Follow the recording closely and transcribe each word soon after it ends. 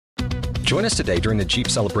Join us today during the Jeep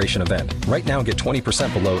Celebration event. Right now, get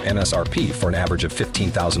 20% below MSRP for an average of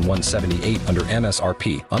 $15,178 under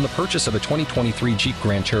MSRP on the purchase of a 2023 Jeep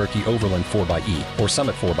Grand Cherokee Overland 4xE or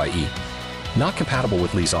Summit 4xE. Not compatible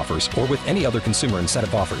with lease offers or with any other consumer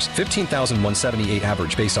incentive offers. $15,178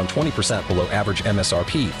 average based on 20% below average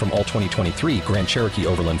MSRP from all 2023 Grand Cherokee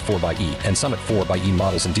Overland 4xE and Summit 4xE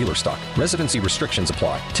models in dealer stock. Residency restrictions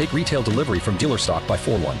apply. Take retail delivery from dealer stock by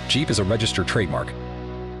 4/1. Jeep is a registered trademark.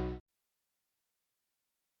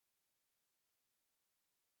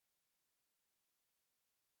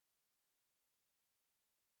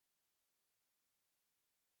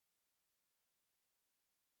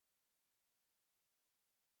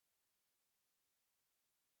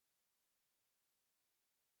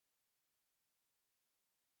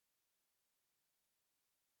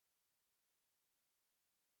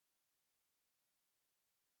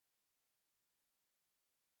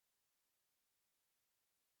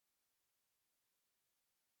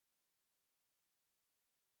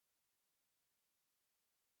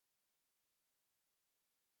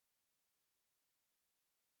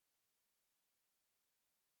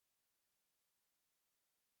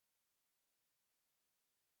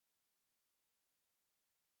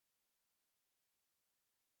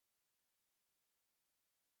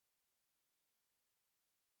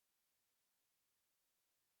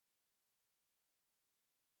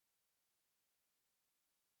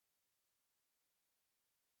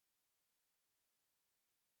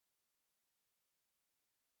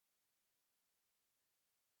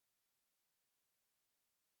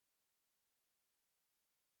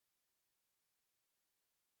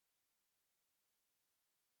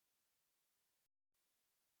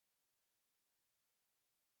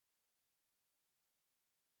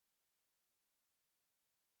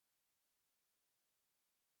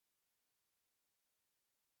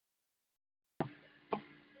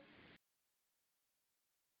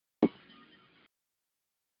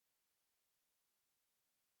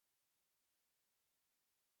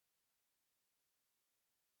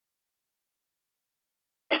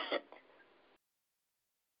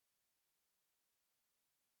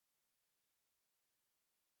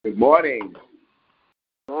 Good morning.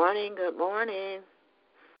 Morning, good morning.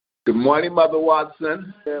 Good morning, Mother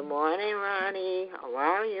Watson. Good morning, Ronnie. How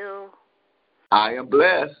are you? I am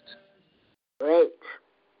blessed. Great.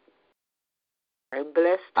 I'm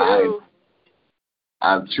blessed too.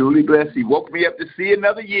 I'm truly blessed. He woke me up to see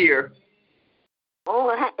another year. Oh,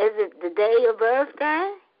 is it the day of your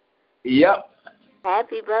birthday? Yep.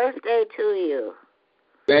 Happy birthday to you.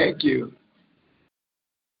 Thank you.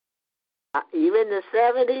 You in the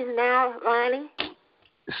 70s now, Ronnie?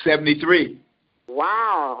 73.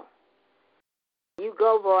 Wow. You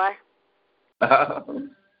go, boy.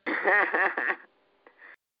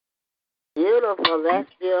 Beautiful. That's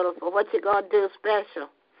beautiful. What you going to do special?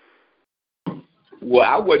 Well,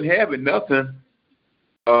 I wasn't having nothing.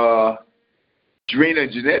 Drina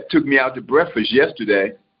and Jeanette took me out to breakfast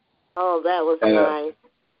yesterday. Oh, that was nice.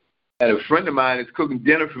 And a friend of mine is cooking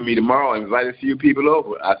dinner for me tomorrow and invited a few people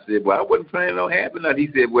over. I said, well, I wasn't planning on having nothing. He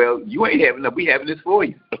said, well, you ain't having nothing. We having this for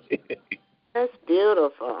you. That's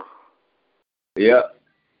beautiful. Yeah.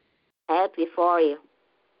 Happy for you.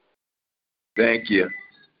 Thank you.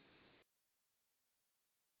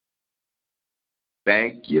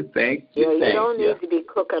 Thank you. Yeah, you don't need to be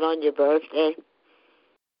cooking on your birthday.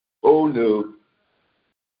 Oh, no.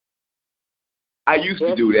 I used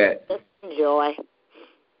to do that. Just enjoy.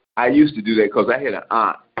 I used to do that because I had an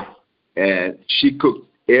aunt, and she cooked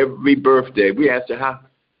every birthday. We asked her, how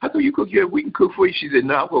come you cook here? We can cook for you. She said,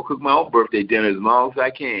 no, I'm going to cook my own birthday dinner as long as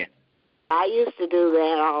I can. I used to do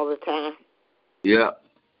that all the time. Yeah.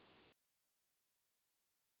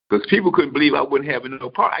 Because people couldn't believe I wouldn't have no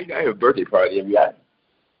party. I had a birthday party every year.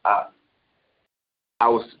 I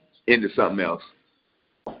was into something else.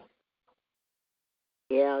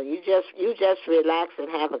 Yeah, you just relax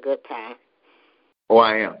and have a good time. Oh,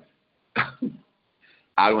 I am.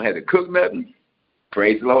 I don't have to cook nothing.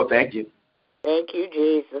 Praise the Lord. Thank you. Thank you,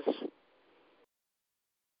 Jesus.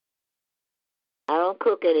 I don't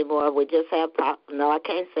cook anymore. We just have pop. No, I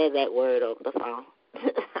can't say that word over the phone.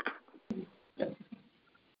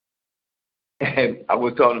 And I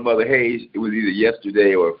was talking to Mother Hayes. It was either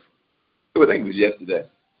yesterday or I think it was yesterday.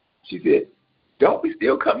 She said, don't we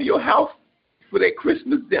still come to your house for that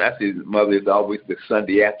Christmas dinner? I said, Mother, it's always the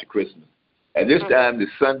Sunday after Christmas. And this time, the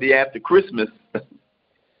Sunday after Christmas,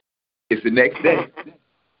 it's the next day.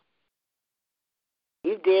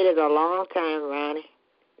 You did it a long time, Ronnie.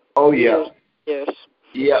 Oh, yeah. Years.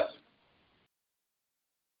 Yep.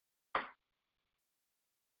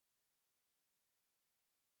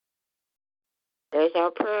 Where's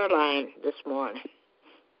our prayer line this morning?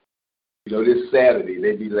 You know, this Saturday,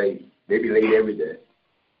 they be late. They be late every day.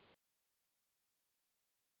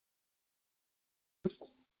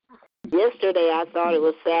 Yesterday, I thought it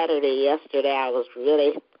was Saturday. Yesterday, I was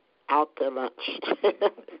really out to lunch.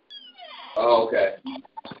 Oh, okay.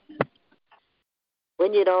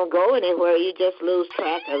 When you don't go anywhere, you just lose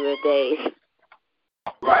track of the days.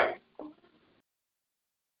 Right.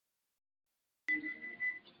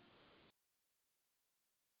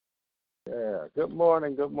 Yeah. Good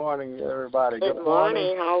morning, everybody. Good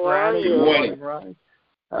morning. How are Ronnie. you? Good morning. Ronnie.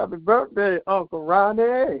 Happy birthday, Uncle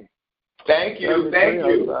Ronnie. Thank you. Thank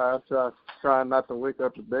you. I'm trying not to wake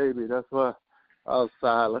up the baby. That's why I was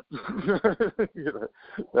silent. How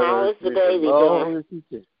is the baby doing?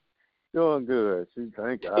 She's doing good.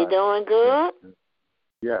 Thank God. She doing good?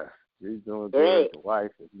 Yes, she's doing Great. good. The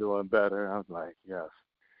wife is doing better. I'm like, yes.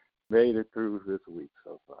 Made it through this week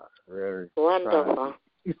so far. Very Wonderful.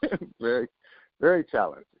 very, very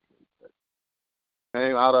challenging.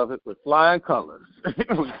 Came out of it with flying colors.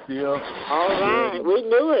 We still. All right. We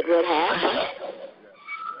knew it would happen.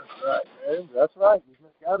 That's right. That's right. You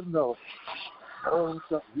just got to know. Oh,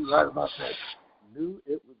 something. You're right about that. Knew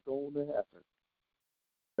it was going to happen.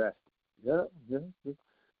 That. Yeah.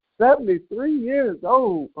 73 years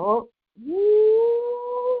old. Huh?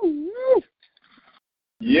 Woo!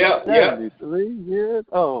 Yeah. 73 years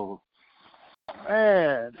old.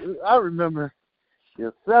 Man, I remember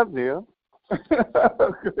your 70th.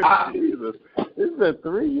 Jesus. It's been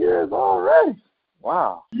 3 years already.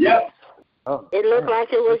 Wow. Yep. Oh, It looked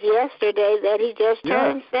like it was yesterday that he just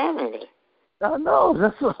turned 70. I know.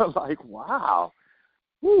 That's what I'm like, wow.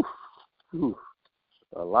 Whew. Whew.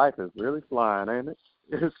 Life is really flying, ain't it?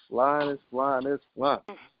 It's flying, it's flying, it's flying.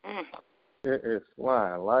 It is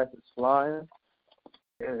flying. Life is flying.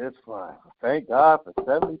 It is flying. Thank God for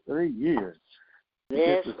 73 years.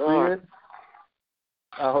 Yes, Lord.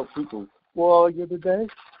 I hope people spoil you today.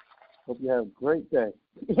 Hope you have a great day.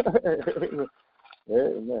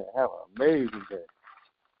 Amen. Have an amazing day.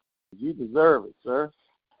 You deserve it, sir.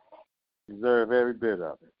 You deserve every bit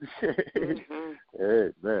of it.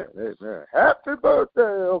 Amen. Amen. Happy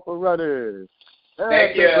birthday, Uncle Ronnie.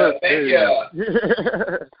 Thank you. Thank you.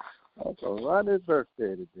 Uncle Ronnie's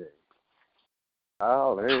birthday today.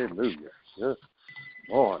 Hallelujah. Good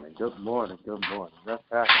morning. Good morning. Good morning. That's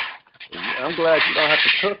happy. I'm glad you don't have to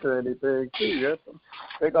cook or anything, too.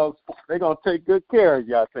 They're gonna take good care of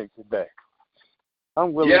you, I think, today.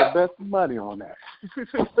 I'm willing to bet some money on that.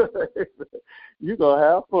 You're going to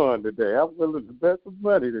have fun today. I'm willing to bet some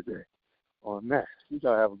money today on that. You're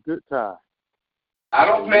going to have a good time. I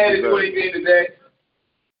don't plan to do anything today.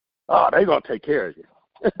 Oh, they're going to take care of you.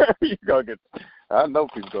 I know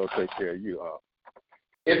people going to take care of you, huh?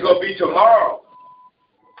 It's going to be tomorrow.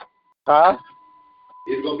 Huh?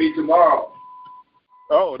 It's going to be tomorrow.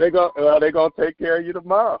 Oh, they're going to take care of you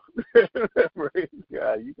tomorrow. Praise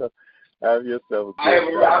God. You're going to have yourself a good time.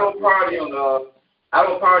 I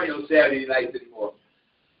don't party on Saturday nights anymore.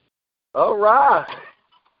 All right.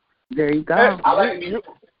 There you go. Hey, I like to be,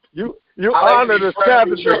 you honor the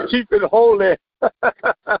Sabbath and keep it holy. I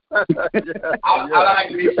like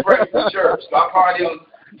to be fresh for church, so I party on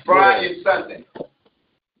Friday and Sunday.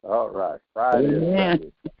 All right, Friday and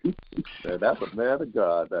Sunday. Man, that's a man of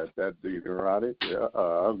God, that Deacon Ronnie. Yeah,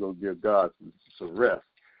 I'm going to give God some rest.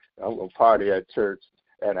 I'm going to party at church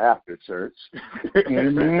and after church.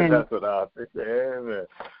 Amen. That's what I think. Amen.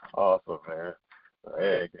 Awesome, man.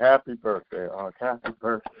 Hey, happy birthday, Unc. Happy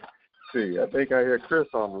birthday. See, I think I hear Chris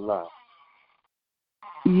on the line.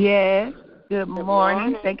 Yes. Good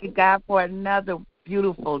morning. Thank you, God, for another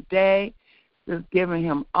beautiful day. Just giving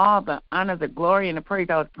him all the honor, the glory, and the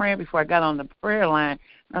praise. I was praying before I got on the prayer line.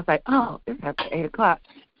 I was like, oh, it's after 8 o'clock.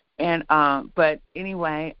 And but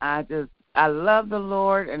anyway, I love the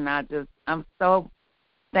Lord, and I'm so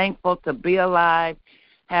thankful to be alive,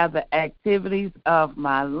 have the activities of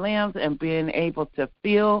my limbs, and being able to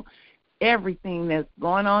feel everything that's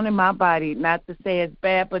going on in my body. Not to say it's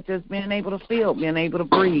bad, but just being able to feel, being able to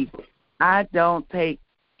breathe. I don't take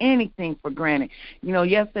anything for granted. You know,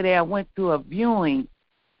 yesterday I went to a viewing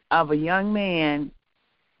of a young man,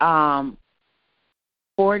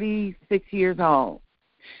 46 years old.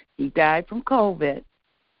 He died from COVID.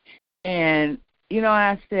 And, you know,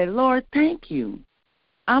 I said, Lord, thank you.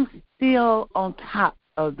 I'm still on top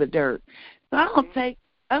of the dirt. So I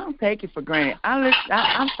don't take it for granted.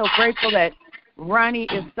 I'm so grateful that Ronnie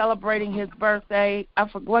is celebrating his birthday. I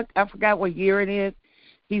forgot what year it is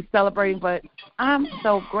he's celebrating, but I'm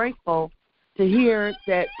so grateful to hear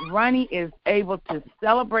that Ronnie is able to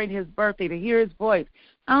celebrate his birthday, to hear his voice.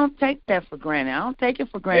 I don't take that for granted. I don't take it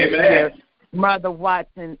for granted Mother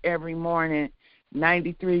Watson every morning,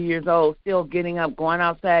 93 years old, still getting up, going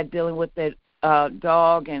outside, dealing with that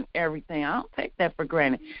dog and everything. I don't take that for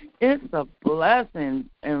granted. It's a blessing.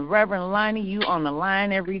 And Reverend Lonnie, you on the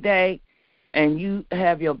line every day, and you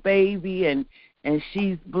have your baby, and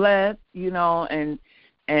she's blessed, and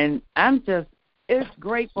I'm just, it's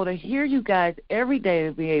grateful to hear you guys every day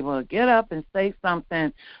to be able to get up and say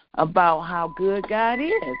something about how good God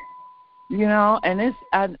is.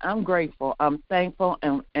 And I'm grateful. I'm thankful,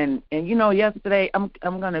 and yesterday, I'm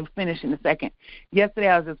going to finish in a second. Yesterday,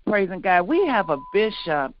 I was just praising God. We have a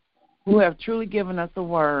bishop who have truly given us a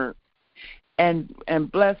word, and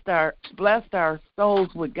blessed our souls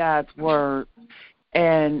with God's word,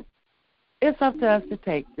 and it's up to us to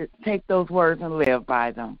take those words and live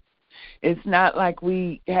by them. It's not like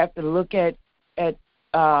we have to look at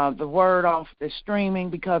the word off the streaming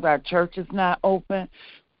because our church is not open.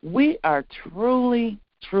 We are truly,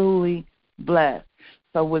 truly blessed.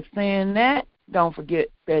 So with saying that, don't forget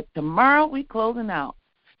that tomorrow we're closing out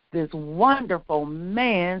this wonderful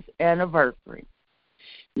man's anniversary.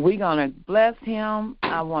 We're going to bless him.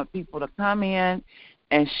 I want people to come in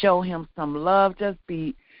and show him some love. Just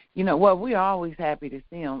be, we're always happy to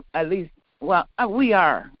see him. At least, we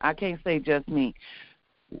are. I can't say just me.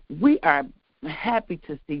 We are happy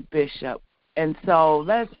to see Bishop. And so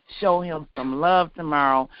let's show him some love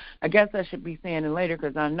tomorrow. I guess I should be saying it later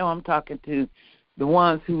because I know I'm talking to the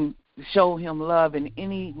ones who show him love in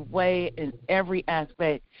any way, in every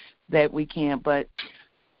aspect that we can. But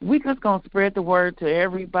we're just going to spread the word to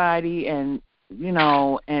everybody and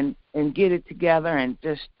get it together and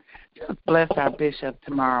just bless our Bishop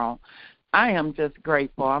tomorrow. I am just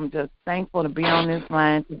grateful. I'm just thankful to be on this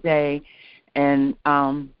line today. And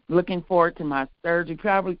looking forward to my surgery.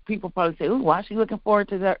 People probably say, "Ooh, why is she looking forward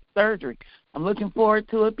to that surgery?" I'm looking forward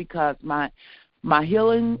to it because my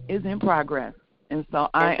healing is in progress, and so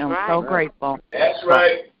I am so grateful. That's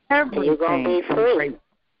right. Everything. You're gonna be free.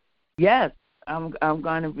 Yes, I'm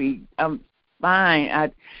going to be. I'm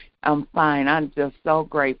fine. I'm fine. I'm just so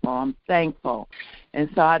grateful. I'm thankful, and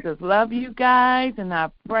so I just love you guys, and I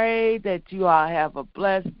pray that you all have a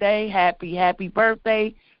blessed day. Happy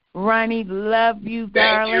birthday. Ronnie, love you,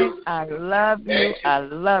 darling. You. I love you. You. I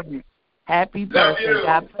love you. Happy birthday. You.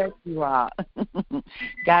 God bless you all.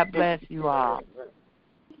 God bless you all.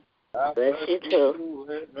 Bless you too.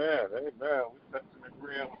 Amen. We touch and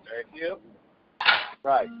agree with that here.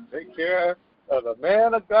 Right. Take care of the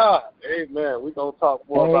man of God. Amen. We're going to talk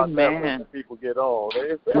more about that when people get on.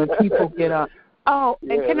 When people get on. Oh,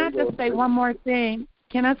 yeah, and can I just say one more thing?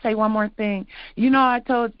 I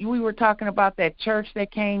told you we were talking about that church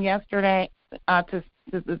that came yesterday to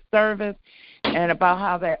the service and about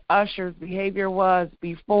how that usher's behavior was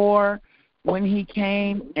before when he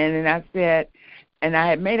came. And then I said, and I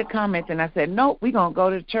had made a comment, and I said, nope, we're going to go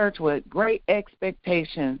to church with great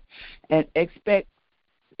expectations and expect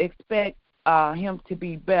him to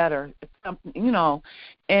be better. Something,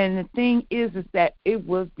 And the thing is that it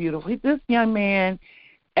was beautiful. This young man,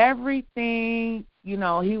 everything,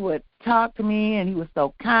 he would talk to me, and he was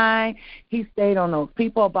so kind. He stayed on those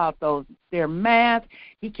people about their masks.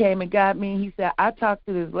 He came and got me. He said, I talked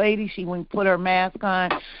to this lady. She wouldn't put her mask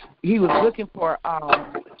on. He was looking for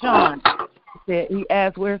Sean. He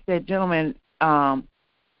asked, where's that gentleman that,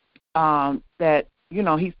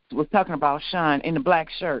 he was talking about Sean in the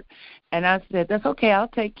black shirt. And I said, that's okay. I'll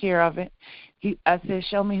take care of it. I said,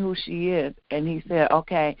 show me who she is. And he said,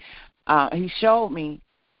 okay. He showed me,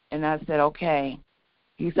 and I said, okay.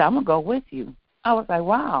 He said, I'm going to go with you. I was like,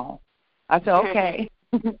 wow. I said, okay.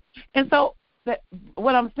 And so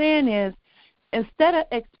what I'm saying is, instead of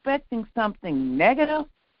expecting something negative,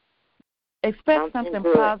 expect something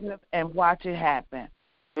positive and watch it happen.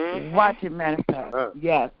 Mm-hmm. Watch it manifest.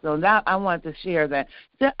 Yes. So now I want to share that.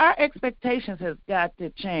 So our expectations has got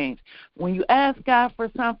to change. When you ask God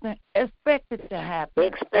for something, expect it to happen.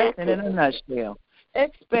 Expect it in a nutshell.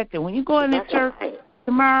 Expect it. When you go in the church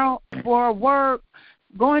tomorrow for a word,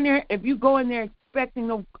 go in there. If you go in there expecting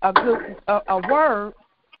a word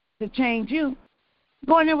to change you,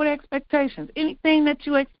 go in there with expectations. Anything that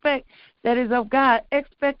you expect that is of God,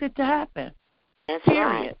 expect it to happen. That's period.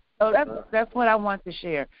 Right. So that's what I want to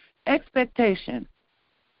share. Expectation.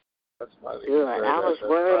 That's good. I was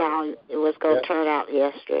worried how it was going to turn out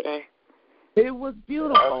yesterday. It was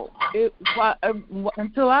beautiful.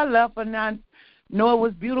 Until I left, and I know it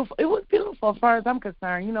was beautiful. It was beautiful as far as I'm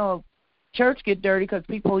concerned. Church get dirty because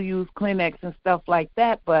people use Kleenex and stuff like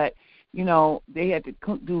that, but, they had to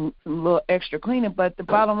do some little extra cleaning. But the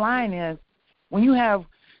bottom line is, when you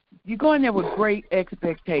go in there with great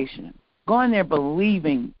expectations, go in there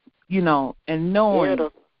believing, and knowing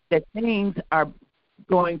that things are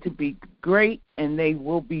going to be great, and they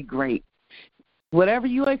will be great. Whatever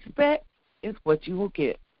you expect is what you will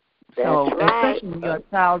get. So, especially when you're a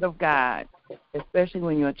child of God. Especially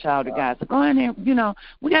when you're a child of God. So go in there,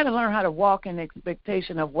 we got to learn how to walk in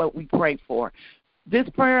expectation of what we pray for. This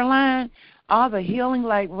prayer line, all the healing,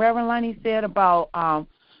 like Reverend Lonnie said about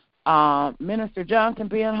Minister Johnson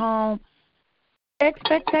being home,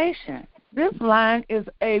 expectation. This line is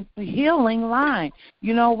a healing line.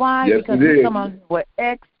 You know why? Yes, because it's coming with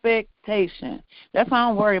expectation. That's why I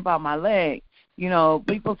don't worry about my leg.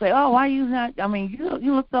 People say, oh, why you not? I mean,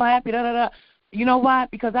 you look so happy, da-da-da. You know why?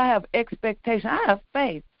 Because I have expectation. I have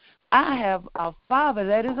faith. I have a Father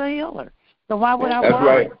that is a healer. So why would I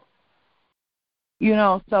worry? Right.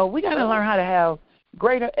 So we got to learn how to have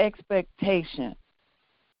greater expectation.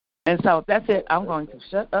 And so that's it. I'm going to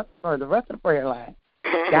shut up for the rest of the prayer line.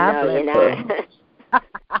 God bless you.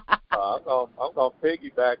 I'm going to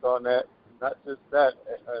piggyback on that. Not just that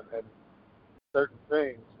and certain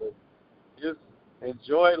things, but just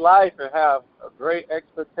enjoy life and have a great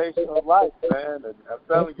expectation of life, man. And I'm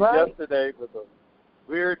telling you, yesterday was a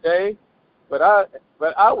weird day, but I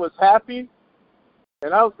was happy,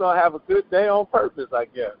 and I was going to have a good day on purpose, I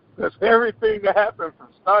guess. Because everything that happened from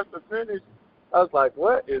start to finish, I was like,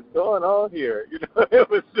 what is going on here? It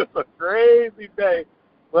was just a crazy day.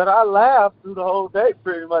 But I laughed through the whole day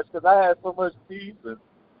pretty much because I had so much peace. And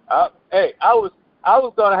I was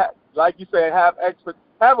going to have, like you said, have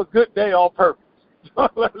a good day on purpose.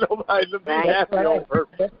 Don't let nobody be happy on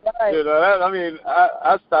purpose.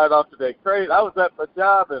 I started off today crazy. I was at my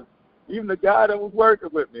job, and even the guy that was working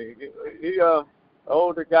with me, he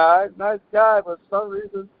older guy, nice guy, but for some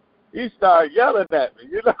reason he started yelling at me.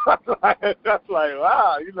 That's like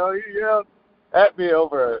wow. He yelled at me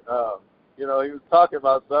over. He was talking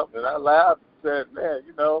about something, and I laughed and said, man,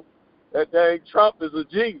 that dang Trump is a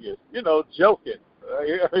genius. Joking.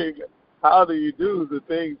 How do you do the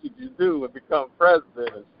things that you do and become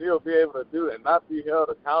president and still be able to do it and not be held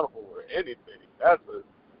accountable for anything?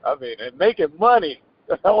 And making money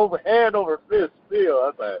hand over fist still.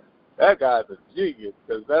 I was like, that guy's a genius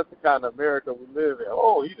because that's the kind of America we live in.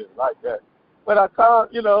 Oh, he didn't like that. But I calm,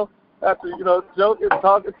 after, joking,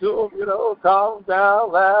 talking to him, calm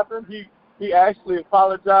down, laughing. He actually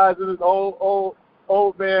apologized in his old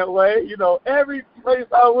man way. Every place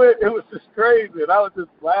I went, it was just crazy, and I was just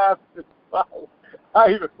laughing. I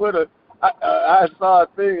even I saw a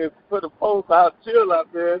thing and put a post out, chill out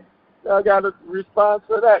there. I got a response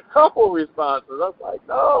to that, couple responses. I was like,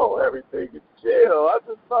 no, everything is chill. I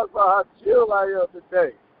just talked about how chill I am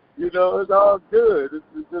today. It's all good.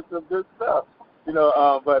 It's just some good stuff.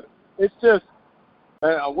 But it's just,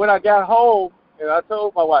 when I got home, and I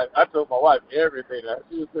told my wife everything.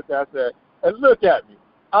 She was sitting there, I said, and look at me.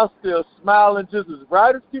 I'm still smiling just as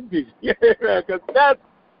bright as can be. Because that's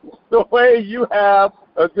the way you have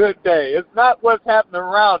a good day. It's not what's happening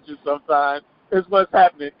around you sometimes. It's what's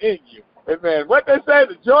happening in you. Amen. What they say,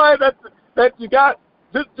 the joy that you got,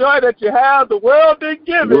 this joy that you have, the world didn't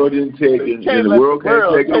give it. The world didn't take it, and the world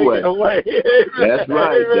can't take it away. That's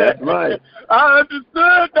right. That's right. I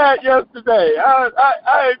understood that yesterday.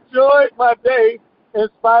 I enjoyed my day in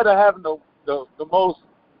spite of having the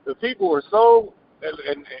people were so,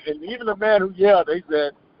 and even the man who yelled, he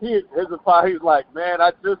said, he's like, man,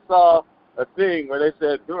 I just saw a thing where they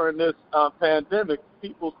said during this pandemic,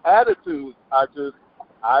 people's attitudes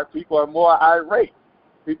people are more irate.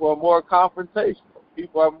 People are more confrontational.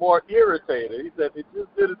 People are more irritated. He said they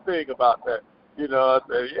just did a thing about that. I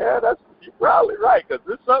said, yeah, you're probably right, because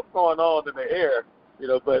there's something going on in the air,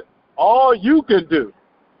 but all you can do,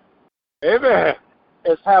 amen,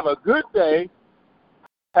 is have a good day,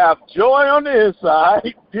 have joy on the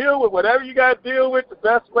inside, deal with whatever you got to deal with the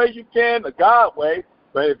best way you can, the God way.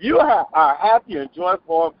 But if you are happy and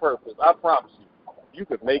joyful on purpose, I promise you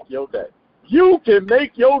can make your day. You can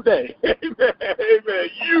make your day. Amen. Amen.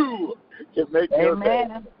 You can make your day.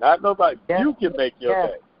 Not nobody. Yes. You can make your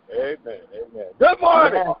day. Amen. Amen. Good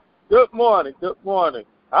morning. Yes. Good morning. Good morning.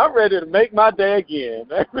 I'm ready to make my day again.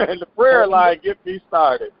 Amen. The prayer line gets me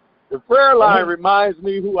started. The prayer line reminds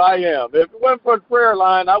me who I am. If it wasn't for the prayer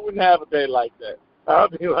line, I wouldn't have a day like that.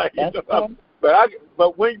 I'd be like,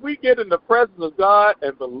 but when we get in the presence of God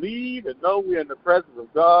and believe and know we're in the presence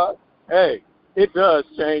of God, hey, it does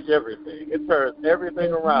change everything. It turns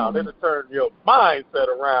everything around. It'll turn your mindset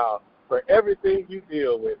around for everything you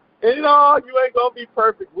deal with. And you ain't going to be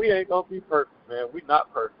perfect. We ain't going to be perfect, man. We're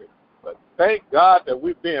not perfect. But thank God that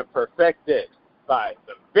we're being perfected by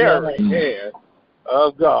the very hand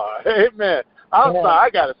of God. Amen. I'm sorry, I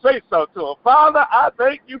got to say something to him. Father, I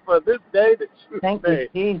thank you for this day that you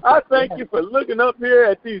made. I thank you for looking up here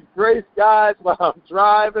at these gray skies while I'm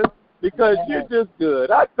driving because you're just good.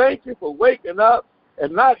 I thank you for waking up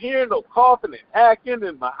and not hearing no coughing and hacking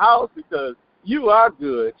in my house because you are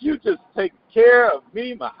good. You just take care of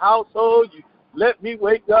me, my household. You let me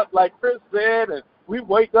wake up like Chris said, and we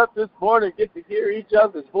wake up this morning and get to hear each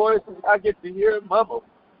other's voices. I get to hear Mama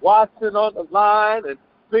Watson on the line and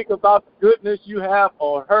think about the goodness you have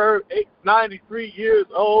on her, 93 years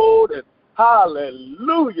old, and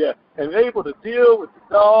hallelujah, and able to deal with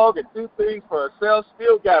the dog and do things for herself,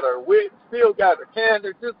 still got her wit, still got her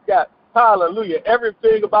candor, just got, hallelujah,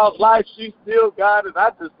 everything about life she still got, and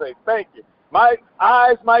I just say thank you. My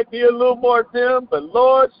eyes might be a little more dim, but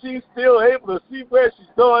Lord, she's still able to see where she's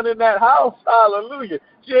going in that house, hallelujah.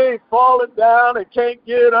 She ain't falling down and can't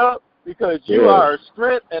get up, because you are her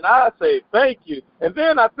strength, and I say thank you. And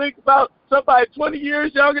then I think about somebody 20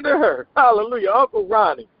 years younger than her. Hallelujah. Uncle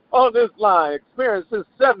Ronnie on this line experienced his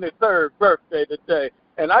 73rd birthday today,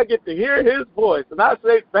 and I get to hear his voice, and I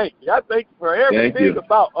say thank you. I thank you for everything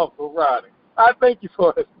about Uncle Ronnie. I thank you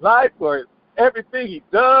for his life, for everything he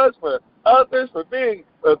does, for others, for being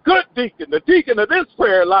a good deacon, the deacon of this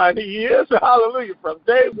prayer line he is. Hallelujah, from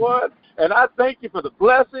day one. And I thank you for the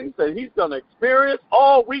blessings that he's going to experience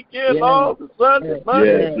all weekend long, the Sunday,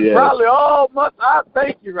 Monday, probably all month. I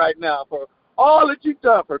thank you right now for all that you've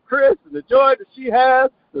done for Chris and the joy that she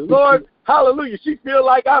has. The Lord, hallelujah, she feel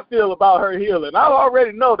like I feel about her healing. I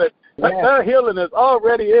already know that her healing is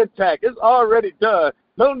already intact. It's already done.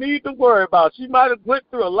 No need to worry about it. She might have went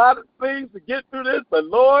through a lot of things to get through this, but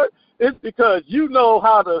Lord, it's because you know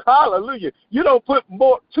how to, hallelujah, you don't put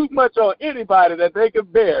too much on anybody that they can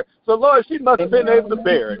bear. So, Lord, she must have been able to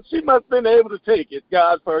bear it. She must have been able to take it,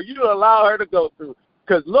 God, for you to allow her to go through.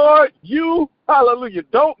 Because, Lord, you, hallelujah,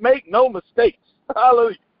 don't make no mistakes.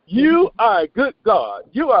 Hallelujah. You are a good God.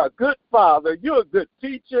 You are a good Father. You're a good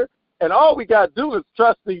teacher. And all we got to do is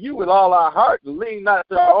trust in you with all our heart and lean not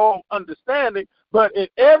to our own understanding, but in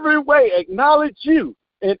every way acknowledge you.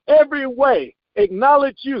 In every way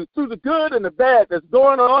acknowledge you through the good and the bad that's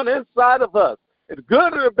going on inside of us. The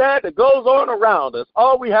good and the bad that goes on around us.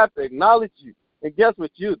 All we have to acknowledge you. And guess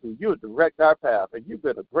what you do? You direct our path. And you've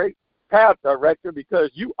been a great path director because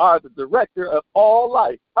you are the director of all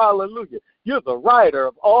life. Hallelujah. You're the writer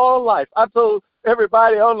of all life. I told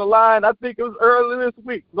everybody on the line, I think it was early this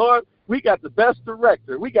week, Lord, we got the best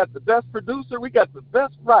director. We got the best producer. We got the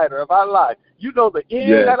best writer of our life. You know the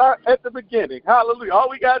end at the beginning. Hallelujah. All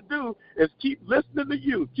we got to do is keep listening to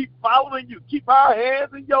you, keep following you, keep our hands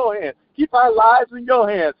in your hands, keep our lives in your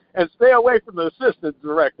hands, and stay away from the assistant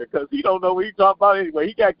director because he don't know what he's talking about anyway.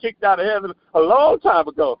 He got kicked out of heaven a long time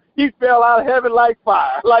ago. He fell out of heaven like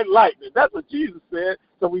fire, like lightning. That's what Jesus said.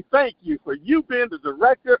 So we thank you for you being the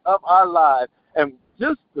director of our lives. And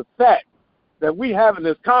just the fact that we having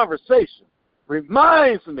this conversation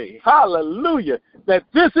reminds me, hallelujah, that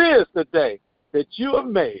this is the day that you have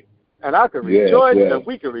made. And I can rejoice and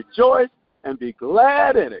we can rejoice and be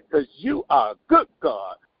glad in it because you are a good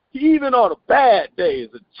God. Even on the bad days,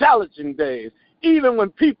 the challenging days, even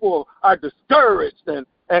when people are discouraged and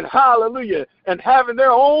hallelujah, and having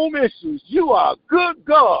their own issues, you are a good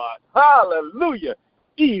God. Hallelujah.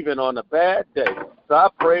 Even on a bad day. So I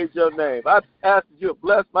praise your name. I ask that you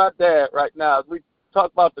bless my dad right now as we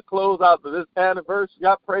talk about the closeout of this anniversary.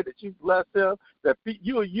 I pray that you bless him, that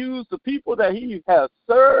you will use the people that he has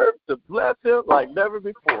served to bless him like never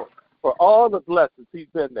before. For all the blessings he's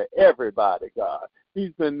been to everybody, God.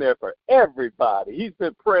 He's been there for everybody. He's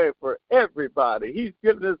been praying for everybody. He's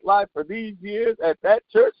given his life for these years at that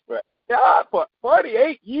church for God for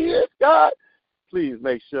 48 years, God. Please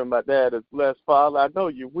make sure my dad is blessed, Father. I know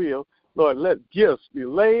you will. Lord, let gifts be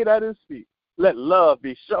laid at his feet. Let love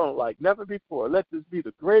be shown like never before. Let this be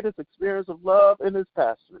the greatest experience of love in his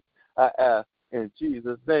pastorate. I ask in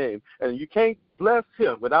Jesus' name. And you can't bless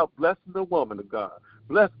him without blessing the woman of God.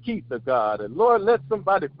 Bless Keitha, God. And, Lord, let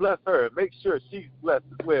somebody bless her and make sure she's blessed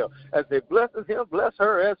as well. As they bless him, bless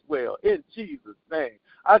her as well. In Jesus' name.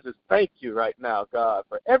 I just thank you right now, God,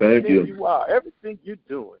 for everything you are, everything you're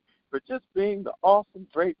doing, for just being the awesome,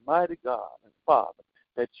 great, mighty God and Father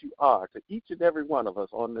that you are to each and every one of us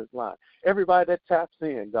on this line. Everybody that taps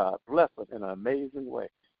in, God, bless them in an amazing way.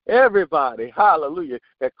 Everybody, hallelujah,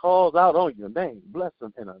 that calls out on your name, bless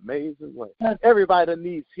them in an amazing way. Everybody that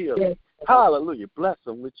needs healing, hallelujah, bless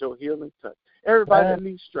them with your healing touch. Everybody that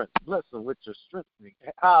needs strength, bless them with your strengthening,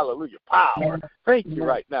 hallelujah, power. Thank you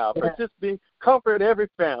right now for just being, comfort every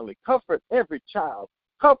family, comfort every child,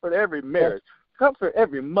 comfort every marriage, comfort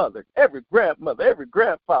every mother, every grandmother, every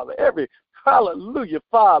grandfather, every Hallelujah,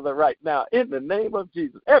 Father, right now, in the name of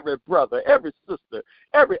Jesus. Every brother, every sister,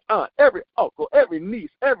 every aunt, every uncle, every niece,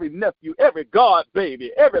 every nephew, every God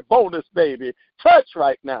baby, every bonus baby, touch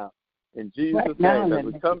right now. In Jesus' name, as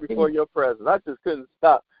we come before your presence, I just couldn't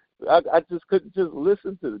stop. I just couldn't just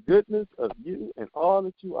listen to the goodness of you and all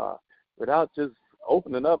that you are without just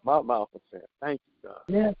opening up my mouth and saying, thank you,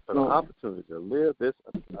 God, for the opportunity to live this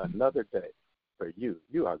another day for you.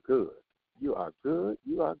 You are good. You are good.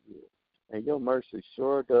 You are good. And your mercy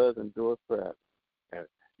sure does endure forever. And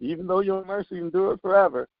even though your mercy endures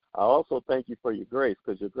forever, I also thank you for your grace,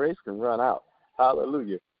 because your grace can run out.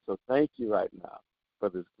 Hallelujah. So thank you right now for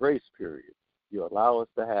this grace period you allow us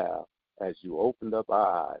to have as you opened up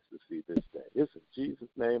our eyes to see this day. It's in Jesus'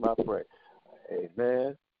 name I pray.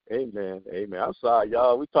 Amen. Amen. Amen. I'm sorry,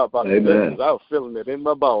 y'all. We talked about the business. I was feeling it in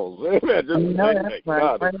my bones. Amen. Just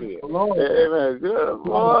God is good. Amen. Good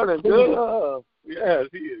morning. Good. Yes,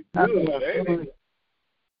 he is good. Amen.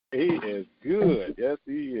 He is good. Yes,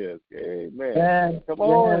 he is. Amen. Yes, come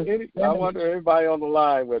on. I wonder everybody on the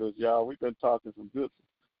line with us, y'all. We've been talking some good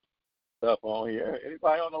stuff on here.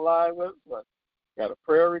 Anybody on the line with us? Got a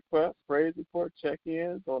prayer request, praise report,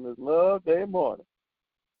 check-ins on this Love Day morning.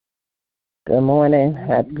 Good morning.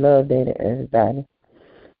 Happy Love Day to everybody.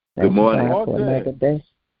 Good morning. God for another day,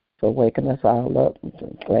 for waking us all up.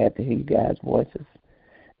 I'm glad to hear you guys' voices.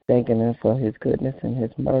 Thanking him for his goodness and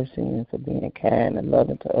his mercy and for being kind and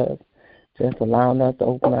loving to us. Just allowing us to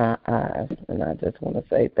open our eyes. And I just want to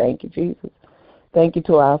say thank you, Jesus. Thank you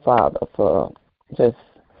to our Father for just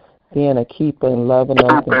being a keeper and loving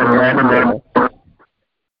us and being us.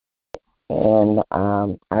 And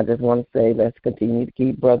I just want to say let's continue to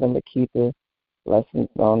keep Brother McKeeper blessings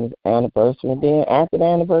on his anniversary. And then after the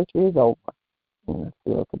anniversary is over,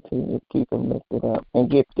 we'll continue to keep him lifted up and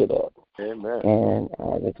gifted up. Amen. And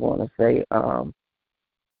I just want to say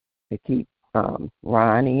to keep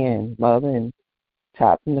Ronnie and Mother and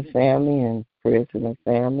Top and the family and Chris and the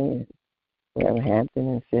family and Reverend Hampton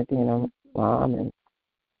and Cynthia and her mom and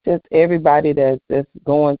just everybody that's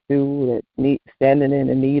going through, standing in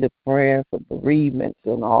the need of prayer for bereavements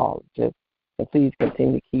and all. Just and please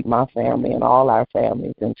continue to keep my family and all our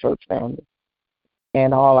families and church families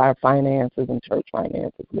and all our finances and church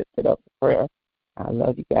finances lifted up for prayer. I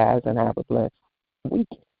love you guys and have a blessed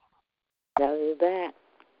weekend. Love you back.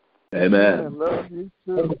 Amen. Love you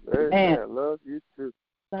too. Amen. Love you too.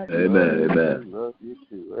 Amen. Amen. Love you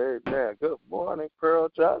too. Amen. Good morning, Pearl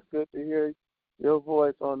Josh. Good to hear your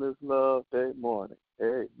voice on this Love Day morning.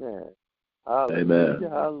 Amen. Hallelujah.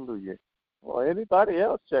 Amen. Hallelujah. Well, anybody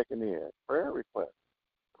else checking in? Prayer requests,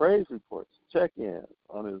 praise reports, check-ins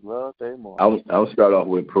on this Love Day morning. I'll start off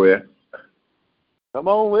with prayer. Come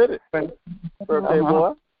on with it. Birthday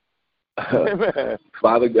boy. Amen.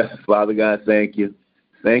 Father God, thank you.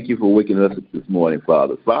 Thank you for waking us up this morning,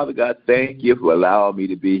 Father. Father God, thank you for allowing me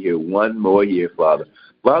to be here one more year, Father.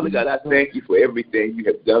 Father God, I thank you for everything you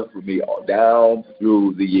have done for me all down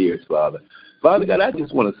through the years, Father. Father God, I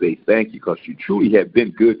just want to say thank you because you truly have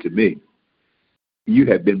been good to me. You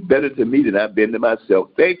have been better to me than I've been to myself.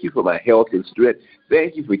 Thank you for my health and strength.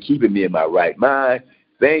 Thank you for keeping me in my right mind.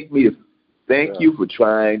 Thank you for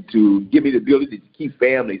trying to give me the ability to keep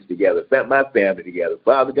families together, my family together.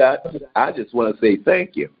 Father God, I just want to say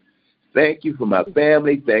thank you. Thank you for my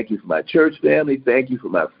family. Thank you for my church family. Thank you for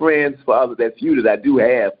my friends, Father, that few that I do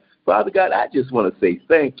have. Father God, I just want to say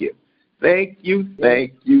thank you. Thank you,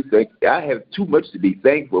 thank you, thank you. I have too much to be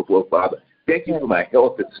thankful for, Father. Thank you for my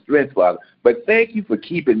health and strength, Father. But thank you for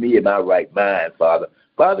keeping me in my right mind, Father.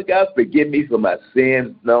 Father God, forgive me for my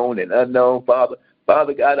sins, known and unknown, Father.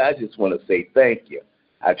 Father God, I just want to say thank you.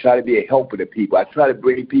 I try to be a helper to people. I try to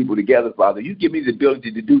bring people together, Father. You give me the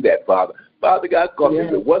ability to do that, Father. Father God, because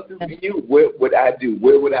if it wasn't for you, what would I do?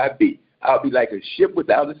 Where would I be? I'll be like a ship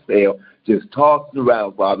without a sail, just tossing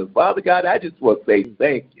around, Father. Father God, I just want to say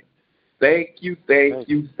thank you. Thank you, thank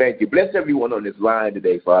you, thank you. Bless everyone on this line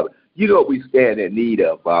today, Father. You know what we stand in need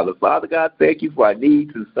of, Father. Father God, thank you for our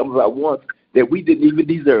needs and some of our wants that we didn't even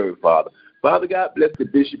deserve, Father. Father God, bless the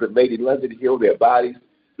Bishop and Lady London, heal their bodies.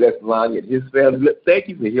 Bless Lonnie and his family. Thank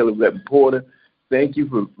you for healing Reverend Porter. Thank you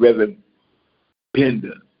for Reverend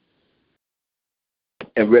Pender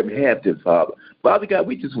and Reverend Hampton, Father. Father God,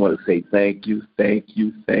 we just want to say thank you, thank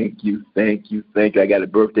you, thank you, thank you, thank you. I got a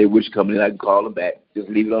birthday wish coming in. I can call them back. Just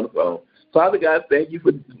leave it on the phone. Father God, thank you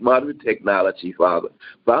for modern technology, Father.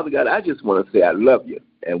 Father God, I just want to say I love you.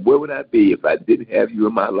 And where would I be if I didn't have you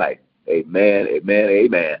in my life? Amen, amen,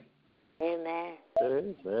 amen. Amen.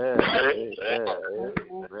 Amen. Amen.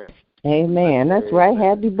 Amen. Amen. That's right.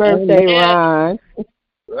 Happy birthday, Ron.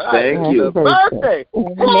 Right. Thank you. Birthday.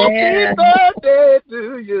 Amen. Happy birthday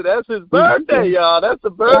to you. That's his birthday, y'all. That's the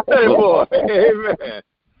birthday boy. Amen.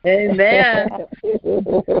 Amen.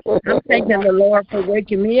 I'm thanking the Lord for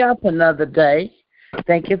waking me up another day.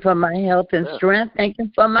 Thank you for my health and strength. Thank you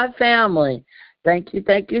for my family. Thank you,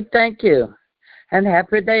 thank you, thank you. And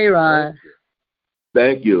happy day, Ron.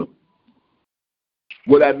 Thank you.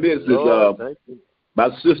 What I miss is my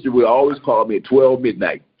sister would always call me at 12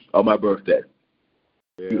 midnight on my birthday.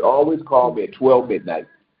 She always called me at 12 midnight.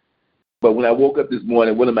 But when I woke up this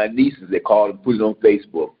morning, one of my nieces, they called and put it on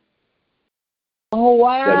Facebook. Oh,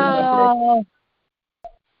 wow.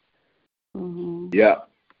 Mm-hmm. Yeah.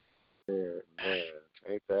 Man.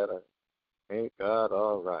 Ain't God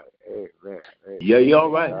all right? Amen. Yeah, he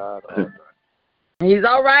all right. God all right. He's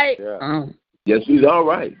all right. Yeah. Yes, he's all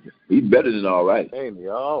right. He's better than all right. Ain't he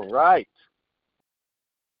all right?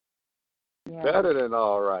 Yeah. Better than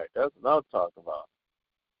all right. That's what I'm talking about.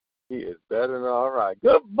 He is better than all right.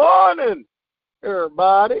 Good morning,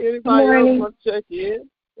 everybody. Anybody else want to check in?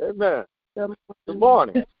 Amen. Good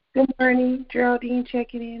morning. Good morning, Geraldine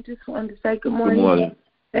checking in. Just wanted to say good morning. Good morning.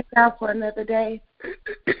 Thank God for another day.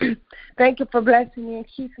 Thank you for blessing me and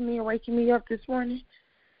keeping me and waking me up this morning.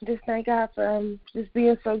 Just thank God for just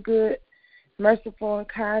being so good, merciful and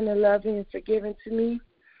kind and loving and forgiving to me.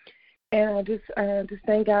 And I just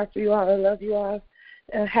thank God for you all. I love you all.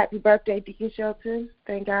 Happy birthday, Deacon Shelton.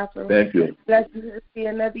 Thank God for blessing us to see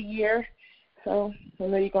another year. So I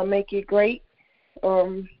know you're gonna make it great.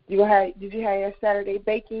 Did you have your Saturday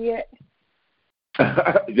baking yet?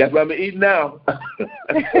 That's what I'm eating now.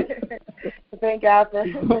 Thank God for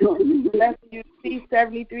blessing you to see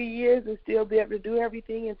 73 years and still be able to do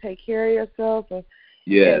everything and take care of yourself.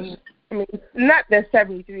 Yes. And, I mean, not that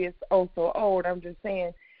 73 is so old. I'm just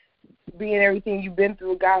saying, being everything you've been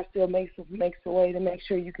through, God still makes a way to make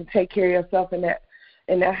sure you can take care of yourself in that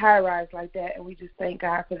high rise like that. And we just thank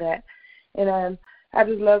God for that. And I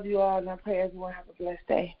just love you all, and I pray everyone have a blessed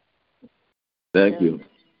day. Thank you.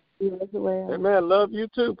 You as well. Amen. Love you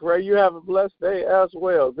too. Pray you have a blessed day as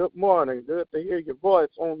well. Good morning. Good to hear your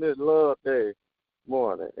voice on this love day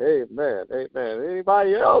morning. Amen. Amen.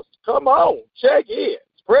 Anybody else? Come on. Check in.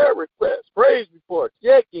 Prayer requests. Praise report.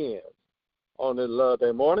 Check in on this love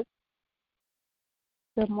day morning.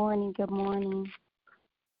 Good morning. Good morning.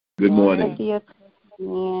 Good morning.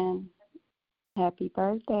 Happy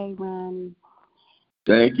birthday, Ronnie.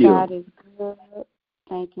 Thank you. God is good.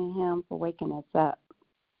 Thanking him for waking us up,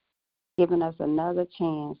 giving us another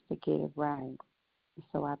chance to get it right.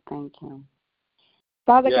 So I thank him.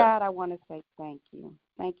 Father God, I want to say thank you.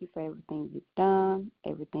 Thank you for everything you've done,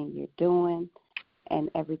 everything you're doing, and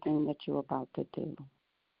everything that you're about to do.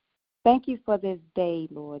 Thank you for this day,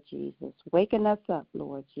 Lord Jesus, waking us up,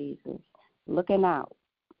 Lord Jesus, looking out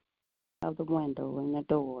of the window and the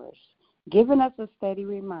doors, giving us a steady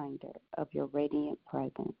reminder of your radiant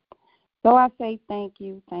presence. So I say thank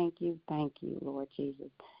you, Lord Jesus.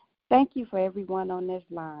 Thank you for everyone on this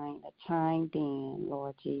line that chimed in,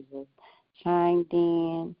 Lord Jesus. Chimed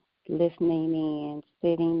in, listening in,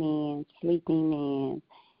 sitting in, sleeping in,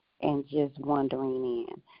 and just wandering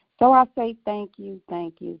in. So I say thank you,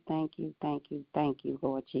 Lord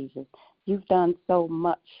Jesus. You've done so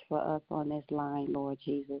much for us on this line, Lord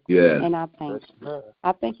Jesus. Yes. And I thank you.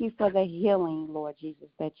 I thank you for the healing, Lord Jesus,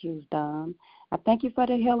 that you've done. I thank you for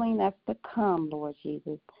the healing that's to come, Lord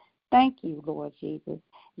Jesus. Thank you, Lord Jesus.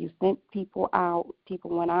 You sent people out.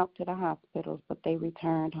 People went out to the hospitals, but they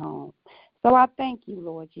returned home. So I thank you,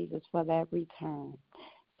 Lord Jesus, for that return.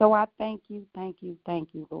 So I thank you,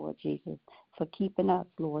 Lord Jesus, for keeping us,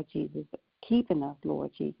 Lord Jesus. Keeping us,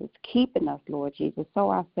 Lord Jesus. Keeping us, Lord Jesus. So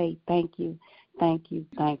I say thank you. Thank you,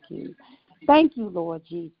 Lord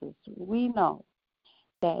Jesus. We know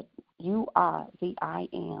that you are the I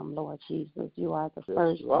am, Lord Jesus. You are the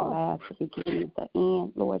first, the last, the beginning, the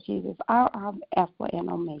end, Lord Jesus. Our Alpha and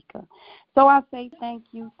Omega. So I say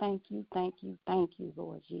thank you,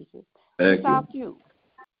 Lord Jesus. Without you,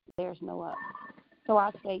 there's no other. So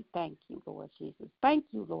I say thank you, Lord Jesus. Thank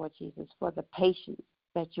you, Lord Jesus, for the patience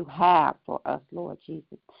that you have for us, Lord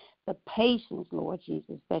Jesus. The patience, Lord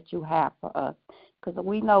Jesus, that you have for us. Because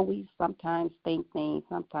we know we sometimes think things,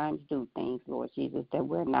 sometimes do things, Lord Jesus, that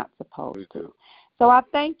we're not supposed to. So I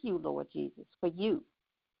thank you, Lord Jesus, for you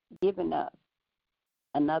giving us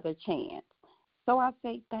another chance. So I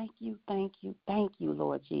say thank you,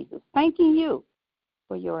 Lord Jesus. Thanking you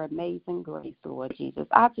for your amazing grace, Lord Jesus.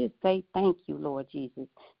 I just say thank you, Lord Jesus,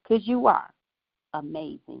 because you are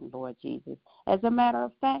amazing, Lord Jesus. As a matter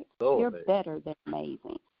of fact, you're better than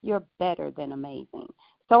amazing. You're better than amazing.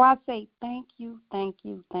 So I say thank you, Lord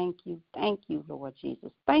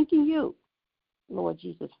Jesus. Thanking you Lord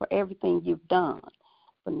Jesus, for everything you've done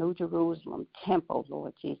for New Jerusalem Temple,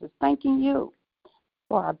 Lord Jesus. Thanking you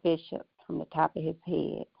for our bishop from the top of his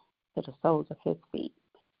head to the soles of his feet.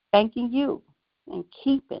 Thanking you and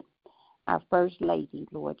keeping our First Lady,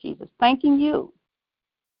 Lord Jesus. Thanking you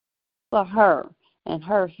for her and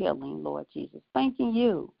her healing, Lord Jesus. Thanking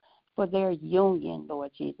you for their union,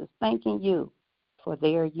 Lord Jesus. Thanking you for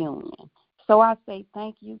their union. So I say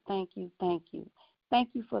thank you, thank you, thank you. Thank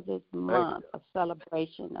you for this month of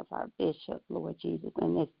celebration of our bishop, Lord Jesus,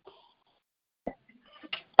 and this,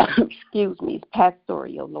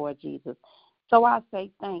 pastoral, Lord Jesus. So I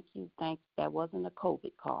say thank you, that wasn't a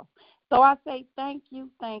COVID call. So I say thank you,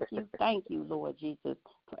 Lord Jesus,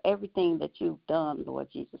 for everything that you've done, Lord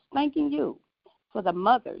Jesus. Thanking you for the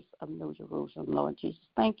mothers of New Jerusalem, Lord Jesus.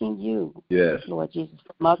 Thanking you, yes, Lord Jesus,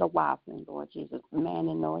 for Mother Watson, Lord Jesus, man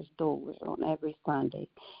in those doors on every Sunday.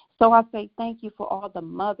 So I say thank you for all the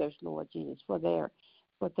mothers, Lord Jesus, for their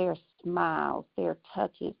smiles, their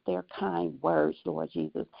touches, their kind words, Lord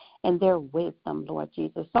Jesus, and their wisdom, Lord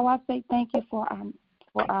Jesus. So I say thank you for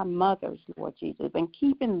our mothers, Lord Jesus, and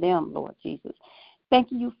keeping them, Lord Jesus.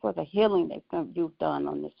 Thank you for the healing that you've done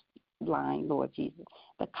on this line, Lord Jesus.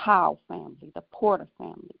 The Kyle family, the Porter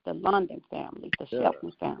family, the London family, the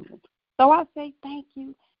Shelton family. So I say thank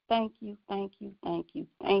you, Lord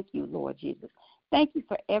Jesus. Thank you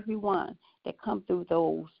for everyone that come through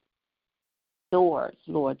those doors,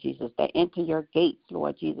 Lord Jesus, that enter your gates,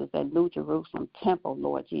 Lord Jesus, at New Jerusalem Temple,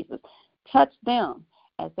 Lord Jesus. Touch them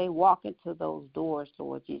as they walk into those doors,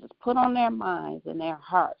 Lord Jesus. Put on their minds and their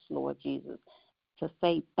hearts, Lord Jesus, to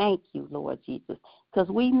say thank you, Lord Jesus, because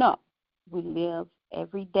we know we live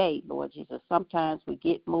every day, Lord Jesus. Sometimes we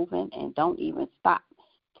get moving and don't even stop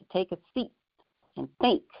to take a seat and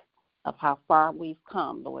think of how far we've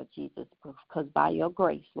come, Lord Jesus, because by your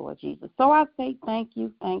grace, Lord Jesus. So I say thank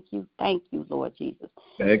you, Lord Jesus.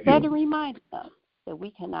 Thank you. That reminds us that we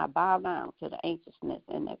cannot bow down to the anxiousness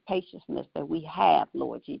and the patientness that we have,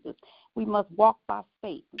 Lord Jesus. We must walk by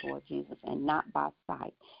faith, Lord Jesus, and not by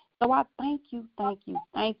sight. So I thank you for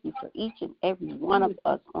each and every one of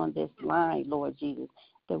us on this line, Lord Jesus,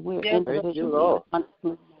 that we're individually,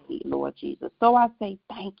 Lord Jesus. So I say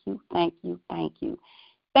thank you.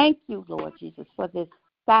 Thank you, Lord Jesus, for this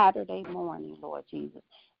Saturday morning, Lord Jesus,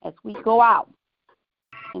 as we go out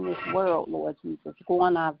in this world, Lord Jesus,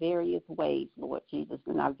 going our various ways, Lord Jesus,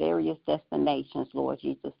 in our various destinations, Lord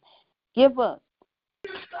Jesus. Give us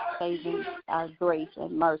saving our grace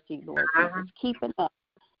and mercy, Lord Jesus, keeping us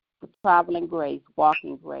with traveling grace,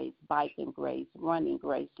 walking grace, biking grace, running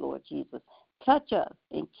grace, Lord Jesus. Touch us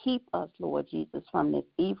and keep us, Lord Jesus, from this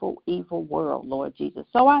evil, evil world, Lord Jesus.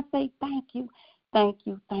 So I say thank you,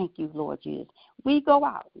 Lord Jesus. We go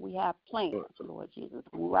out. We have plans, Lord Jesus.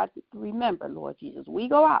 Remember, Lord Jesus, we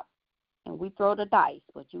go out and we throw the dice,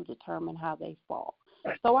 but you determine how they fall.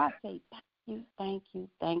 So I say thank you,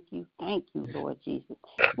 Lord Jesus.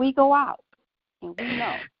 We go out and we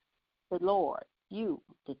know the Lord, you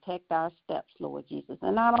detect our steps, Lord Jesus.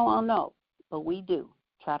 And I don't know, but we do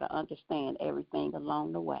try to understand everything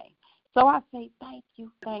along the way. So I say thank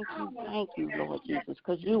you, Lord Jesus,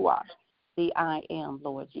 because you are the I am,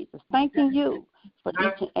 Lord Jesus. Thanking you for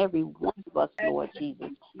each and every one of us, Lord Jesus,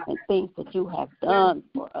 and things that you have done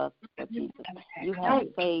for us, Lord Jesus. You have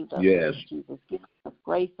saved us, Lord Jesus. Give us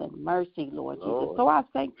grace and mercy, Lord Jesus. So I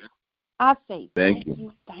say thank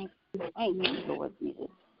you, Lord Jesus.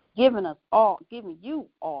 Giving you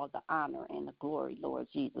all the honor and the glory, Lord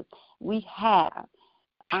Jesus. We have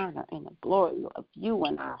honor and the glory of you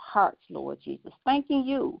in our hearts, Lord Jesus. Thanking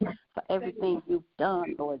you for everything you've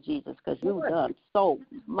done, Lord Jesus, because you've done so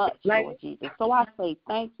much, Lord Jesus. So I say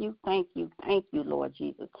thank you, Lord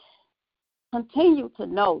Jesus. Continue to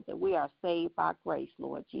know that we are saved by grace,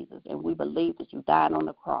 Lord Jesus, and we believe that you died on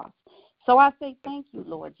the cross. So I say thank you,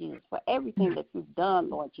 Lord Jesus, for everything that you've done,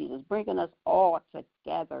 Lord Jesus, bringing us all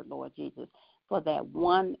together, Lord Jesus, for that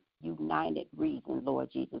one united reason, Lord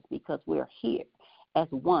Jesus, because we're here as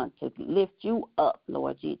one to lift you up,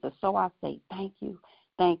 Lord Jesus. So I say thank you.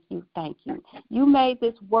 You made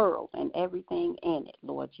this world and everything in it,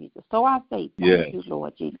 Lord Jesus. So I say thank you,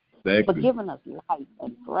 Lord Jesus, for giving us life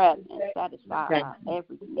and breath and satisfying our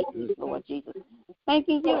every need, Lord Jesus.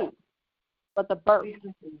 Thanking you for the birth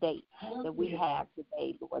date that we have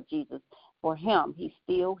today, Lord Jesus. For him, he's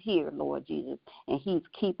still here, Lord Jesus, and he's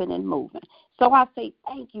keeping it moving. So I say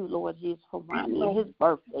thank you, Lord Jesus, for Ronnie his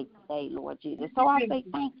birthday today, Lord Jesus. So I say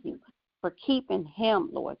thank you for keeping him,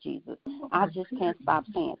 Lord Jesus. I just can't stop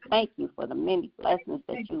saying thank you for the many blessings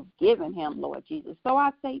that you've given him, Lord Jesus. So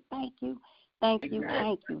I say thank you,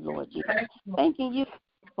 Lord Jesus. Thanking you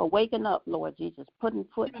for waking up, Lord Jesus, putting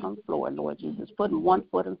foot on the floor, Lord Jesus, putting one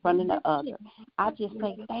foot in front of the other. I just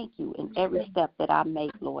say thank you in every step that I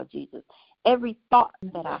make, Lord Jesus. Every thought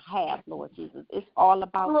that I have, Lord Jesus, it's all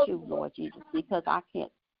about you, Lord Jesus, because I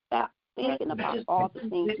can't stop thinking about all the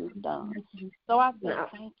things you've done. So I say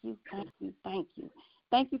thank you, thank you, thank you.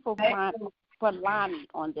 Thank you for Lonnie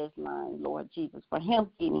on this line, Lord Jesus, for him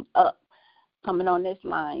getting up, coming on this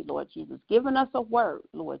line, Lord Jesus, giving us a word,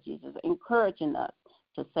 Lord Jesus, encouraging us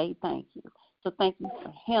to say thank you. So thank you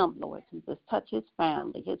for him, Lord Jesus. Touch his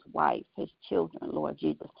family, his wife, his children, Lord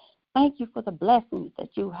Jesus. Thank you for the blessings that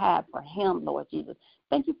you have for him, Lord Jesus.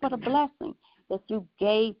 Thank you for the blessing that you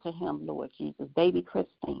gave to him, Lord Jesus, baby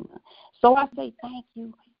Christina. So I say thank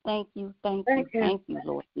you, thank you, thank you, thank you,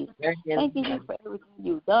 Lord Jesus. Thank you for everything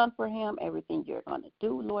you've done for him, everything you're going to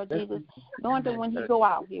do, Lord Jesus. Knowing that when he go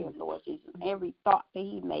out here, Lord Jesus, every thought that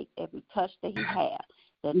he makes, every touch that he has,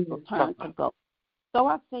 that it will turn to gold. So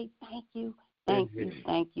I say thank you, thank you,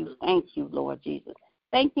 thank you, thank you, Lord Jesus.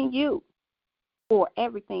 Thanking you for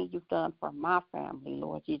everything you've done for my family,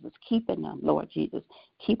 Lord Jesus, keeping them, Lord Jesus,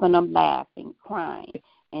 keeping them laughing, crying,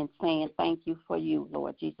 and saying thank you for you,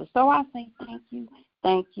 Lord Jesus. So I say thank you,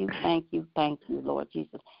 thank you, thank you, thank you, Lord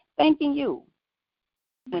Jesus. Thanking you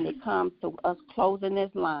when it comes to us closing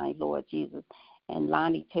this line, Lord Jesus, and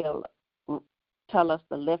Lonnie tell us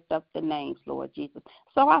to lift up the names, Lord Jesus.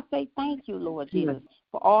 So I say thank you, Lord Jesus,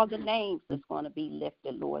 for all the names that's going to be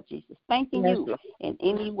lifted, Lord Jesus. Thanking you in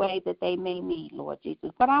any way that they may need, Lord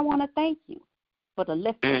Jesus. But I want to thank you for the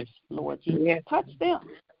lifters, Lord Jesus. Touch them,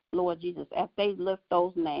 Lord Jesus, as they lift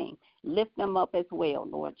those names. Lift them up as well,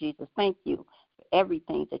 Lord Jesus. Thank you for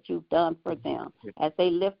everything that you've done for them. As they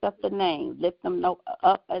lift up the name, lift them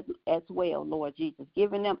up as well, Lord Jesus,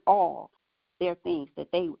 giving them all their things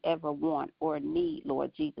that they ever want or need,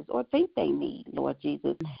 Lord Jesus, or think they need, Lord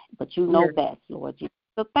Jesus. But you know best, Lord Jesus.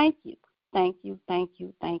 So thank you. Thank you, thank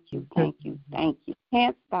you, thank you, thank you, thank you.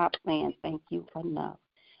 Can't stop saying thank you enough.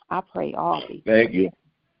 I pray all these. Thank you.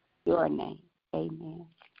 Your name. Amen.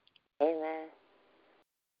 Amen.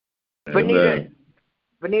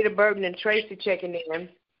 Bonita Burton and Tracy checking in.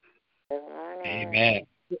 Amen. Amen.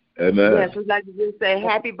 Yes, we'd like to just say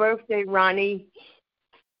happy birthday, Ronnie.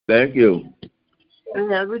 Thank you.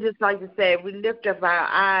 And we just like to say we lift up our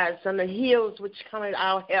eyes on the hills which come in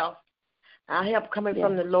our help coming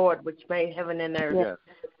from the Lord which made heaven and earth.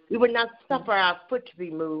 We would not suffer our foot to be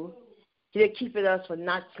moved. He that keepeth us will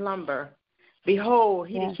not slumber. Behold,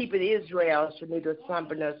 he that keepeth Israel shall neither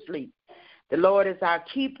slumber nor sleep. The Lord is our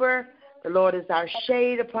keeper. The Lord is our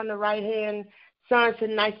shade upon the right hand. Sun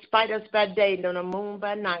and night spite us by day, nor the moon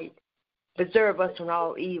by night. Preserve us from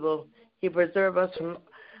all evil. He preserve us from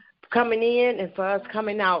coming in and for us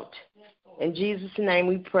coming out. In Jesus' name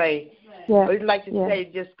we pray. We'd like to say,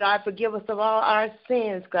 just God, forgive us of all our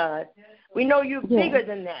sins, God. We know you're bigger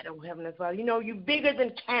than that, oh Heavenly Father. You know you're bigger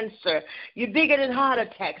than cancer. You're bigger than heart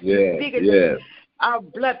attacks. You're bigger than our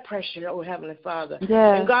blood pressure, oh Heavenly Father.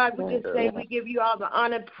 And God, we just say we give you all the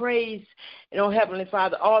honor, praise, and oh Heavenly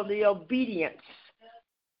Father, all the obedience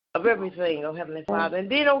of everything, oh Heavenly Father. And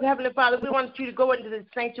then, oh Heavenly Father, we want you to go into the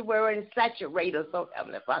sanctuary and saturate us, oh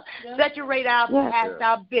Heavenly Father. Saturate our past,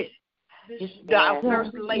 our bishop, our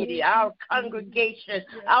First Lady, our congregation,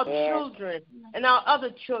 our children, and our other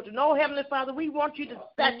children. Oh Heavenly Father, we want you to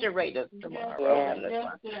saturate us tomorrow, oh Heavenly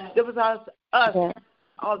Father. Give us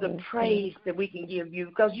all the praise that we can give you,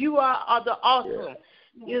 because you are the awesome.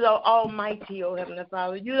 You're the Almighty, oh Heavenly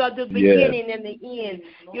Father. You are the beginning and the end.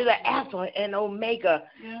 You're the Alpha and Omega.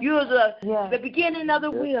 You're the beginning of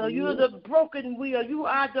the wheel. You're the broken wheel. You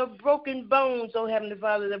are the broken bones, oh Heavenly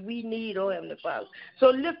Father, that we need, oh Heavenly Father. So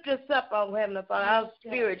lift us up, oh Heavenly Father, our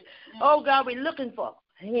spirit. Oh God, we're looking for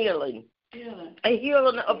healing. A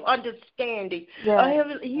healing of understanding,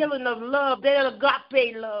 a healing of love, that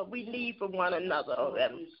agape love we need for one another. Oh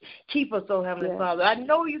Heavenly, keep us, oh Heavenly Father. I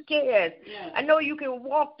know you can. I know you can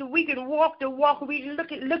walk. We can walk the walk. We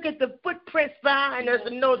look at the footprints behind us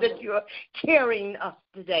and know that you're carrying us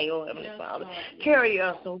today, oh Heavenly Father. Carry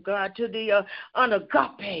us, oh God, to the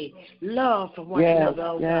agape love for one another,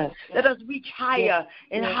 oh God. Let us reach higher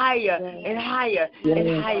and higher and higher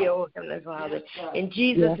and higher, oh Heavenly Father. In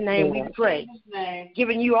Jesus' name we pray,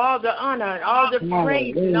 giving you all the honor and all the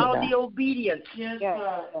praise and all the obedience. Amen.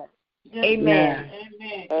 Amen.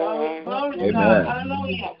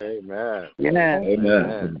 Amen.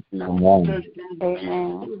 Amen. Good morning.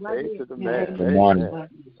 Good morning.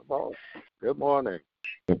 Good morning.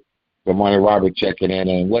 Good morning, Robert, checking in.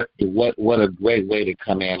 And what a great way to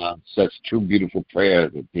come in on such two beautiful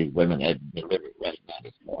prayers that these women have delivered right now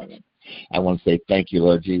this morning. I want to say thank you,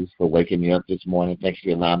 Lord Jesus, for waking me up this morning. Thanks for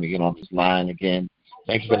allowing me to get on this line again.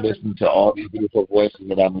 Thank you for listening to all these beautiful voices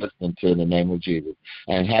that I'm listening to in the name of Jesus.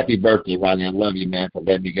 And happy birthday, Ronnie. I love you, man, for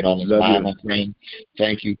letting me get on this line, my friend.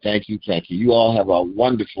 Thank you, thank you, thank you. You all have a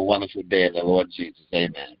wonderful, wonderful day in the Lord Jesus.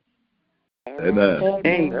 Amen. Amen.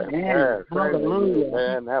 Amen. Hallelujah.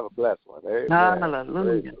 Man, have a blessed one. Amen.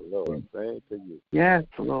 Hallelujah. Lord, thank you. Yes,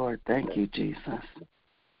 Lord. Thank you, Jesus.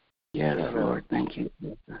 Yes, Lord. Thank you,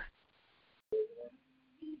 Jesus.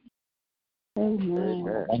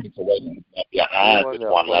 Amen. Thank you for waiting up your eyes this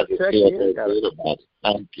morning. I just feel so good about it.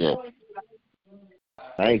 Thank you.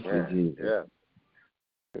 Thank you, Jesus.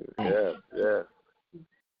 Yes.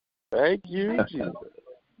 Thank you, Jesus.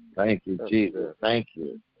 Thank you, Jesus. Thank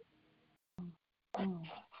you.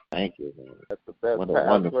 Thank you, Lord. That's the best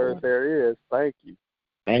password there is. Thank you.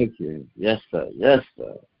 Thank you. Yes, sir. Yes,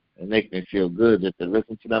 sir. It makes me feel good just to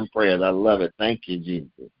listen to them prayers. I love it. Thank you,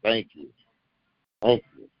 Jesus. Thank you. Thank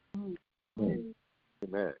you.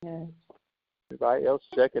 Amen. Anybody else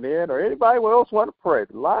checking in, or anybody else want to pray?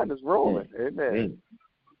 The line is rolling. Amen.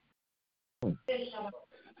 Amen.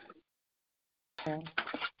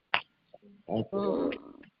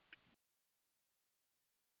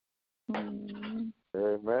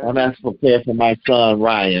 I'm asking for prayer for my son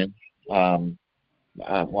Ryan.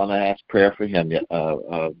 I want to ask prayer for him,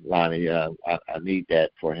 Lonnie. I need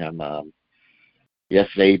that for him.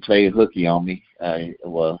 Yesterday he played hooky on me.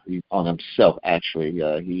 He's on himself actually.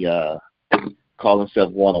 He called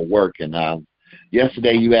himself going to work, and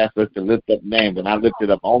yesterday you asked us to lift up names, and I lifted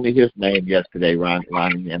up only his name yesterday, Ronnie,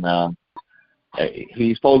 and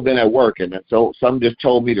he's supposed to been at work, and so some just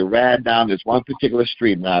told me to ride down this one particular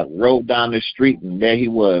street, and I rode down the street, and there he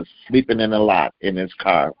was sleeping in a lot in his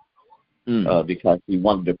car. Because he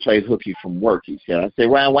wanted to play hooky from work, he said. I said,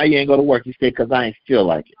 Ryan, why you ain't go to work? He said, because I ain't feel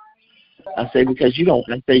like it. I said, because you don't.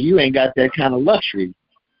 I said, you ain't got that kind of luxury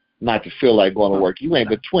not to feel like going to work. You ain't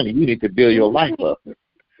but 20. You need to build your life up.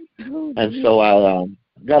 And so I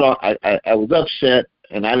got on. I was upset,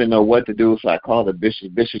 and I didn't know what to do, so I called the bishop. The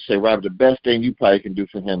bishop said, Robert, the best thing you probably can do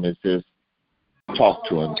for him is just talk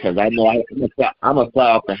to him, because I know I'm a fly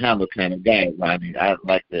off the handle kind of guy, Ronnie. I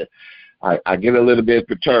like to. I get a little bit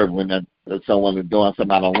perturbed when someone is doing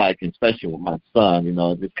something I don't like, especially with my son.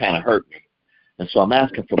 It just kind of hurt me. And so I'm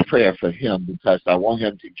asking for prayer for him, because I want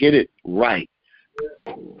him to get it right.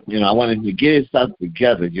 I want him to get his stuff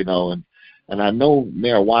together, and I know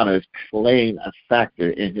marijuana is playing a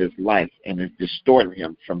factor in his life, and it's distorting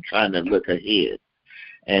him from trying to look ahead.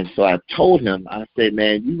 And so I told him, I said,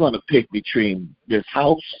 man, you're going to pick between this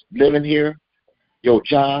house, living here, your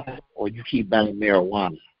job, or you keep buying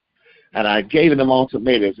marijuana. And I gave him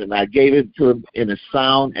ultimatums, and I gave it to him in a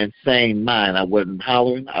sound and sane mind. I wasn't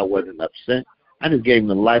hollering. I wasn't upset. I just gave him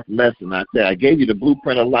a life lesson. I said, I gave you the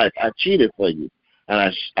blueprint of life. I cheated for you,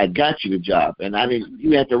 and I got you the job. And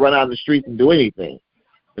you had to run out in the streets and do anything.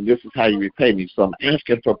 And this is how you repay me. So I'm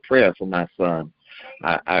asking for prayer for my son.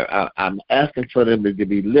 I'm asking for them to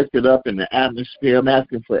be lifted up in the atmosphere. I'm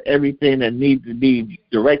asking for everything that needs to be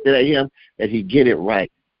directed at him, that he get it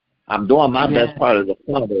right. I'm doing my best part as a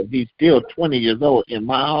father. He's still 20 years old in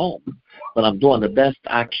my home, but I'm doing the best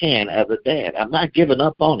I can as a dad. I'm not giving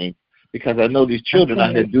up on him, because I know these children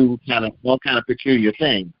out here do all kind of peculiar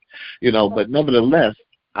things, but nevertheless,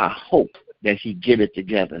 I hope that he get it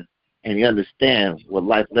together and he understands what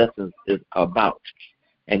life lessons is about.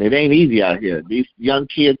 And it ain't easy out here. These young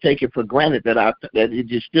kids take it for granted that if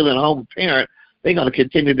you're still a home parent, they're going to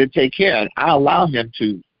continue to take care. And I allow him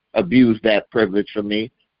to abuse that privilege from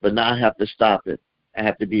me, but now I have to stop it. I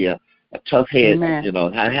have to be a tough head. Amen.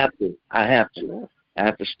 I have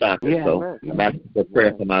to stop it. So I'm asking for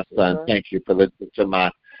prayer for my son. Thank you for listening to my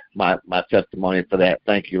testimony for that.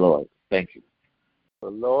 Thank you, Lord. Thank you.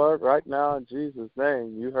 Well, Lord, right now in Jesus'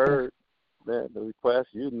 name, you heard the request.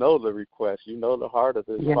 You know the request. You know the heart of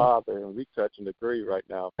this father, and we touch and agree right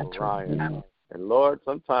now for Ryan. And Lord,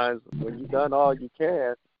 sometimes when you've done all you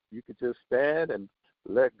can, you could just stand and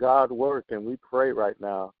let God work. And we pray right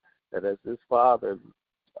now that as this father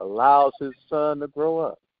allows his son to grow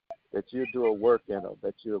up, that you do a work in him,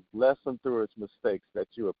 that you bless him through his mistakes, that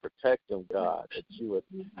you would protect him, God, that you would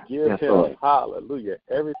give him, hallelujah,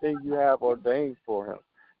 everything you have ordained for him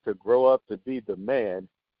to grow up to be the man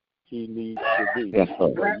he needs to be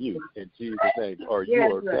for you, in Jesus' name, or you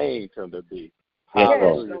ordained him to be.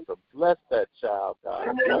 Hallelujah. So bless that child, God.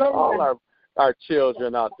 Bless all our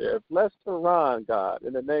children out there. Bless Tehran, God,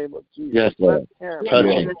 in the name of Jesus. Yes, Bless Karen, all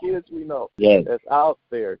the kids we know that's out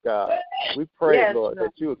there, God. We pray, Lord,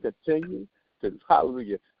 that you will continue to,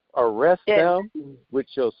 hallelujah, arrest them with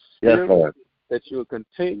your spirit, that you will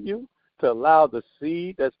continue to allow the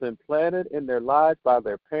seed that's been planted in their lives by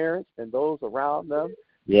their parents and those around them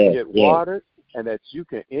to get watered, and that you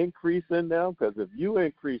can increase in them, because if you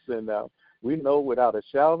increase in them, we know without a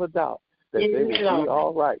shadow of a doubt that they will be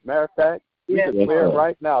all right. Matter of fact, we declare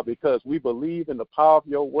right now, because we believe in the power of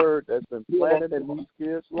your word that's been planted in these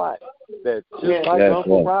kids' life, that just like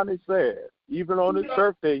Uncle Ronnie said, even on his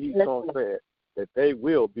birthday, he's going to say it, that they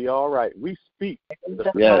will be all right. We speak the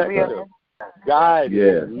protective,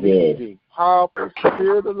 guiding, leading, powerful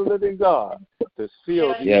Spirit of the living God to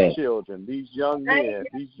seal these children, these young men,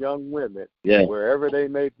 these young women, wherever they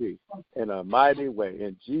may be, in a mighty way.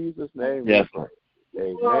 In Jesus' name, we pray.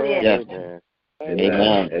 Amen. Amen.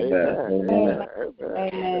 Amen.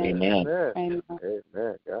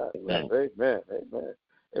 Amen. God. Amen.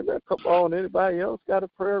 Amen. Come on. Anybody else got a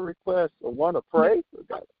prayer request or want to pray?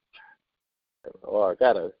 Or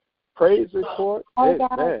got a praise report?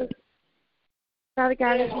 Amen. Father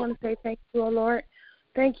God, I just want to say thank you, O Lord.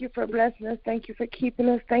 Thank you for blessing us. Thank you for keeping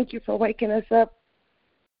us. Thank you for waking us up.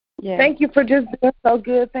 Thank you for just being so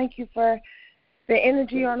good. Thank you for the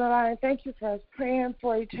energy on the line. Thank you for us praying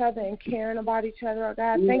for each other and caring about each other, oh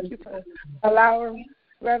God. Thank you for allowing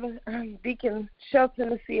Reverend Deacon Shelton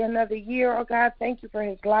to see another year, oh God. Thank you for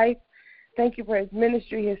his life. Thank you for his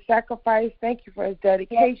ministry, his sacrifice. Thank you for his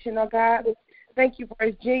dedication, oh God. Thank you for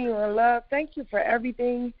his genuine love. Thank you for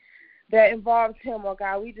everything that involves him, oh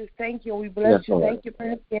God. We just thank you and we bless you. Thank you for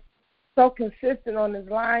him being so consistent on his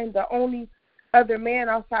line. The only other man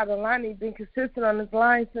outside the line, he's been consistent on his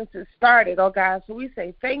line since it started, oh God. So we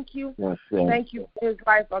say thank you. Thank you for his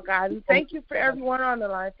life, oh God. And thank you for everyone on the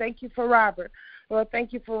line. Thank you for Robert. Lord,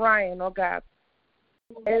 thank you for Ryan, oh God.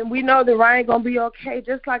 And we know that Ryan going to be okay,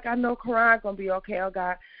 just like I know Karan going to be okay, oh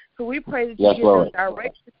God. So we pray that you give them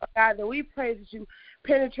direction, oh God, that we pray that you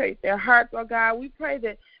penetrate their hearts, oh God. We pray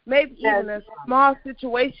that maybe even a small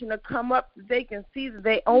situation to come up that they can see that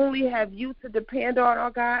they only have you to depend on,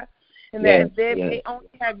 oh God, and that if they only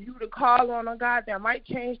have you to call on, oh God, that might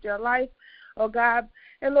change their life, oh God.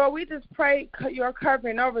 And Lord, we just pray your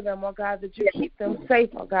covering over them, oh God, that you keep them safe,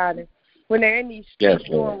 oh God. And when they're in these streets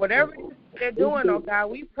doing whatever they're doing, oh God,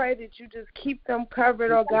 we pray that you just keep them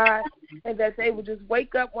covered, oh God, and that they will just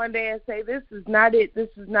wake up one day and say, this is not it, this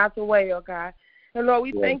is not the way, oh God. And Lord,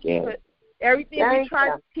 we thank you for everything we try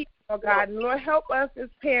to teach, oh God. And Lord, help us as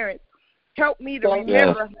parents. Help me to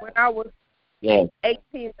remember when I was 18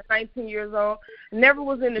 to 19 years old. Never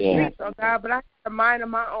was in the streets, oh God, but I had a mind of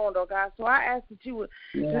my own, oh God. So I ask that you would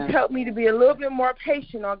just help me to be a little bit more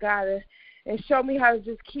patient, oh God, and show me how to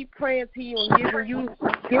just keep praying to you and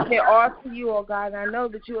giving it all to you, oh God. And I know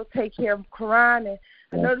that you will take care of Karan, and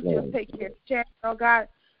I know that you'll take care of Shannon, oh God.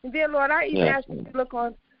 And then, Lord, I even ask you to look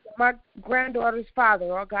on my granddaughter's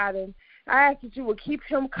father, oh God, and I ask that you would keep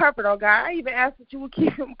him covered, oh God. I even ask that you would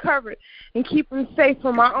keep him covered and keep him safe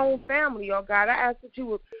from my own family, oh God. I ask that you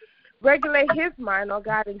would regulate his mind, oh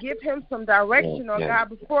God, and give him some direction, oh God,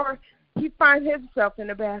 before he finds himself in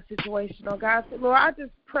a bad situation, oh God. So, Lord, I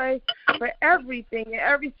just pray for everything in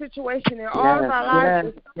every situation in all of our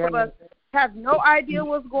lives. Some of us have no idea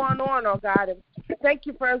what's going on, oh God. And thank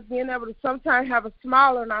you for us being able to sometimes have a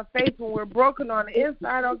smile on our face when we're broken on the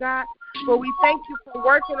inside, oh God. But we thank you for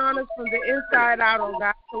working on us from the inside out, oh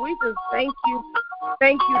God. So we just thank you.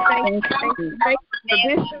 Thank you for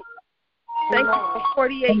Bishop. Thank you for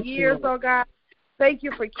 48 years, oh God. Thank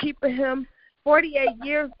you for keeping him 48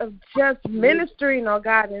 years of just ministering, oh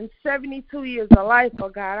God, and 72 years of life, oh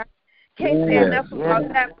God. I can't say enough about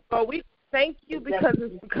that, but we thank you because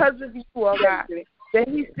it's because of you, oh God, that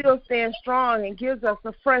he still stands strong and gives us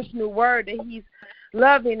a fresh new word, that he's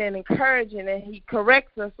loving and encouraging, and he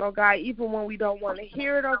corrects us, oh God, even when we don't want to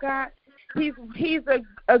hear it, oh God. He's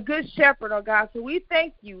a good shepherd, oh God. So we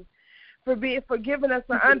thank you for giving us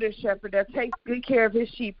an under shepherd that takes good care of his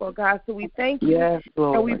sheep, oh God. So we thank you,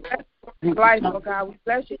 and we bless his life, oh God. We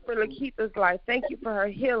bless you for Lakeitha's life. Thank you for her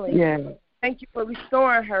healing. Thank you for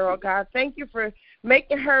restoring her, oh God. Thank you for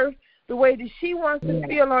making her the way that she wants to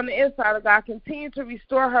feel on the inside, oh God. Continue to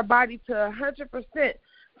restore her body to 100%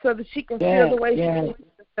 so that she can feel the way she wants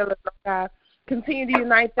to feel it, oh God. Continue to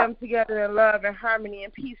unite them together in love and harmony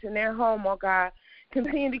and peace in their home, oh God.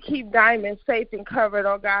 Continue to keep Diamond safe and covered,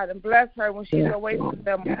 oh God, and bless her when she's away from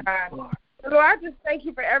them, oh God. So I just thank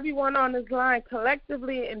you for everyone on this line,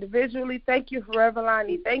 collectively, individually. Thank you for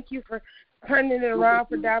Revelani. Thank you for turning it around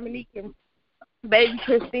for Dominique and baby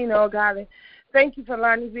Christina, oh God. And thank you for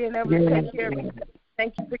Lonnie being able to take care of me.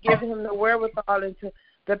 Thank you for giving him the wherewithal and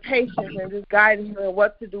the patience and just guiding him in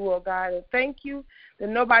what to do, oh God. And thank you that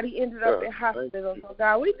nobody ended up in hospitals, oh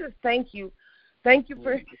God. We just thank you. Thank you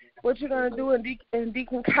for what you're going to do in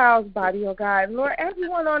Deacon Kyle's body, oh God. And Lord,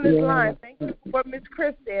 everyone on this line, thank you for what Miss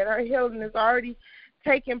Chris said. Her healing is already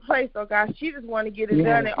taking place, oh God. She just want to get it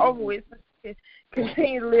done and over with. can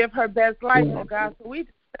continue to live her best life, oh God. So we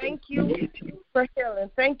thank you for healing.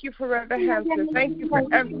 Thank you for Reverend Hampton. Thank you for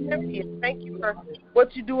everything. Thank you for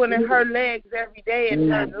what you're doing in her legs every day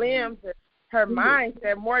and her limbs and her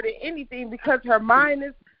mindset more than anything, because her mind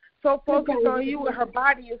is so focused on you and her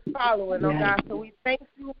body is following, oh God. So we thank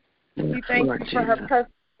you. We thank you for her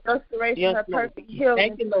perfect restoration, her perfect healing.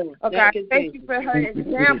 Thank you, Lord. Oh God, thank you for her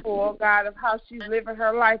example, oh God, of how she's living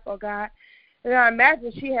her life, oh God. And I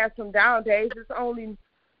imagine she has some down days. It's only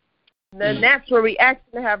the natural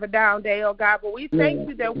reaction to have a down day, oh God. But we thank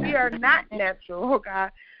you that we are not natural, oh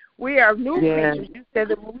God. We are new creatures. You said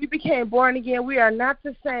that when we became born again, we are not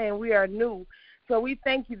the same. We are new. So we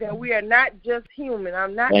thank you that we are not just human.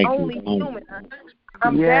 I'm not only human.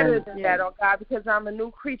 I'm better than that, oh God, because I'm a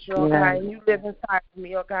new creature, oh God, and you live inside of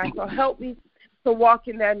me, oh God. So help me to walk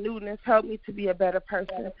in that newness. Help me to be a better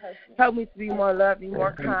person. Help me to be more loving,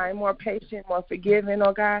 more kind, more patient, more forgiving,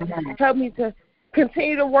 oh God. Help me to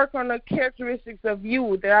continue to work on the characteristics of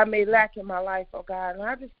you that I may lack in my life, oh God. And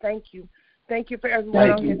I just thank you. Thank you for everyone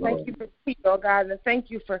on here. Thank you for Pete, oh God, and thank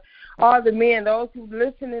you for all the men, those who are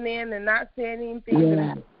listening in and not saying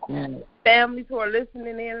anything, families who are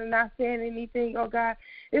listening in and not saying anything, oh God.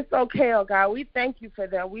 It's okay, oh God. We thank you for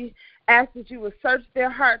that. We ask that you would search their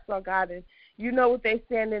hearts, oh God, and you know what they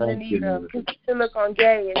stand in the need of. Continue to look on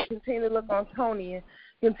Gay and continue to look on Tony and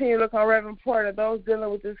continue to look on Reverend Porter, those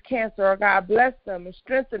dealing with this cancer, oh God. Bless them and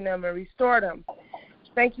strengthen them and restore them.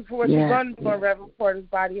 Thank you for what you're going to do in Reverend Porter's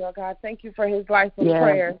body, oh God. Thank you for his life of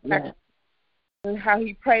prayer and how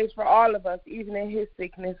he prays for all of us, even in his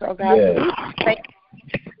sickness, oh God.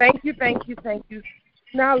 Thank you.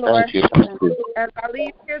 Now, Lord, as I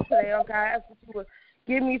leave here today, oh God, I ask that you would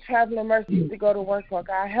give me traveling mercies to go to work, oh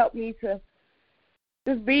God. Help me to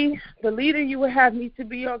just be the leader you would have me to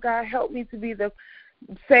be, oh God. Help me to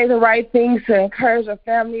say the right things to encourage a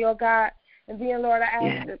family, oh God. And then, Lord, I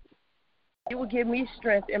ask that you will give me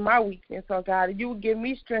strength in my weakness, oh God. You will give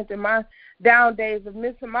me strength in my down days of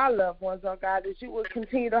missing my loved ones, oh God, that you will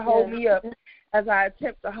continue to hold me up as I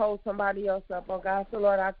attempt to hold somebody else up, oh God. So,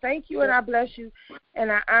 Lord, I thank you and I bless you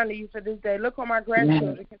and I honor you for this day. Look on my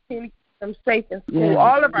grandchildren. Continue to keep them safe in school.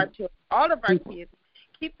 All of our children, all of our kids.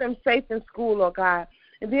 Keep them safe in school, oh God.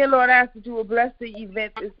 And then, Lord, I ask that you will bless the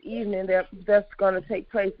event this evening that's going to take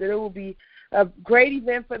place, that it will be a great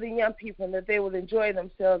event for the young people and that they will enjoy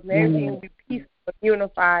themselves and everything will be peaceful,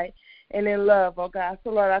 unified, and in love, oh God.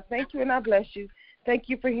 So, Lord, I thank you and I bless you. Thank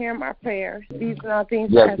you for hearing my prayers. These are all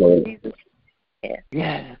things I ask in Jesus' name.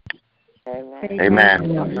 Yes. Amen.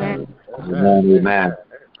 Amen.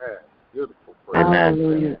 Beautiful prayer. Amen.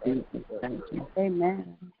 Hallelujah. Thank you.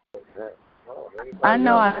 Amen. I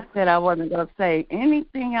know I said I wasn't going to say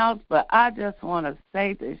anything else, but I just want to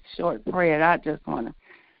say this short prayer. I just want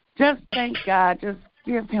to thank God, just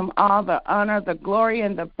give him all the honor, the glory,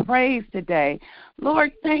 and the praise today.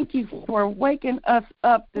 Lord, thank you for waking us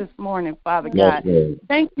up this morning, Father God.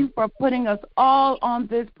 Thank you for putting us all on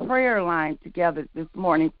this prayer line together this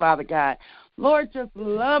morning, Father God. Lord, just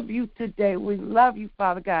love you today. We love you,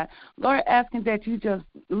 Father God. Lord, asking that you just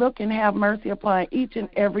look and have mercy upon each and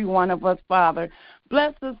every one of us, Father.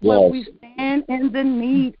 Bless us what we stand in the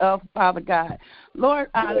need of, Father God. Lord,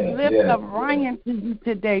 I lift up Ryan to you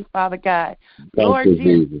today, Father God. Lord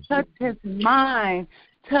Jesus, touch his mind,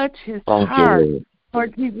 touch his heart.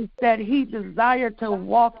 Lord Jesus said he desired to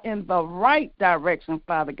walk in the right direction,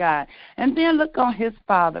 Father God. And then look on his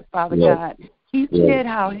father, Father God. He said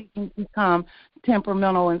how he can become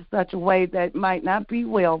temperamental in such a way that might not be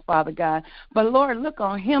well, Father God. But, Lord, look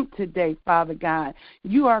on him today, Father God.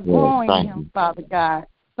 You are growing him, Father God.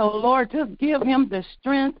 So, Lord, just give him the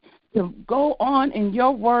strength to go on in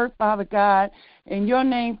your word, Father God, in your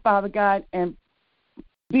name, Father God, and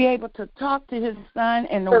be able to talk to his son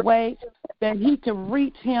in a way that he can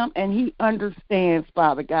reach him and he understands,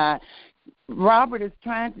 Father God. Robert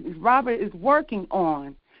is working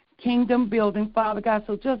on kingdom building, Father God,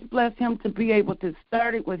 so just bless him to be able to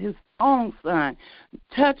start it with his own son.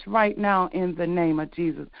 Touch right now in the name of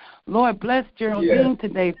Jesus. Lord, bless Geraldine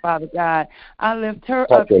today, Father God. I lift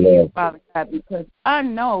her up to you, Father God, because I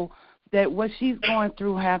know that what she's going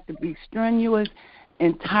through has to be strenuous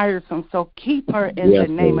and tiresome, so keep her in the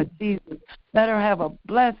name of Jesus. Let her have a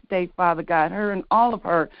blessed day, Father God, her and all of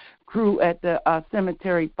her crew at the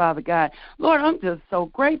cemetery, Father God. Lord, I'm just so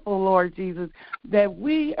grateful, Lord Jesus, that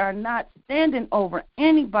we are not standing over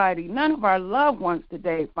anybody, none of our loved ones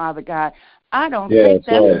today, Father God. I don't take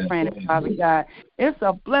that for granted, Father God. It's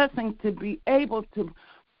a blessing to be able to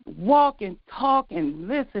walk and talk and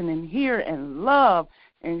listen and hear and love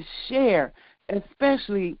and share,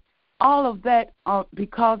 especially all of that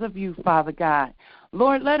because of you, Father God.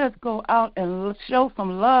 Lord, let us go out and show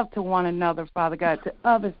some love to one another, Father God, to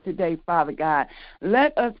others today, Father God.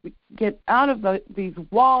 Let us get out of these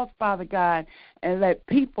walls, Father God, and let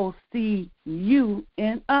people see you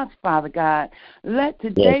in us, Father God. Let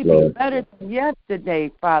today be better than yesterday,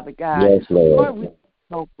 Father God. Yes, Lord. Lord, we're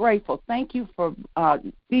so grateful. Thank you for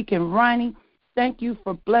Deacon Ronnie. Thank you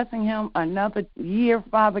for blessing him another year,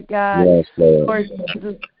 Father God. Yes, Lord. Lord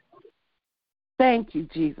Jesus, thank you,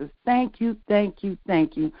 Jesus. Thank you, thank you,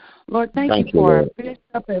 thank you. Lord, thank you for our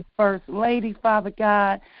Bishop and First Lady, Father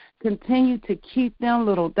God. Continue to keep them,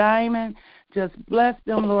 Little Diamond. Just bless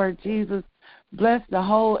them, Lord Jesus. Bless the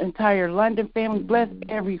whole entire London family. Bless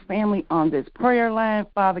every family on this prayer line,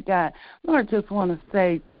 Father God. Lord, just want to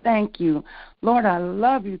say thank you. Lord, I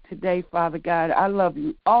love you today, Father God. I love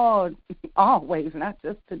you always, not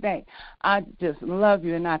just today. I just love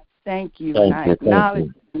you, and I thank you, and I acknowledge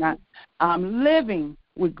you. And I'm living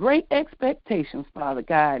with great expectations, Father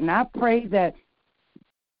God, and I pray that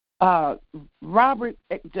Robert,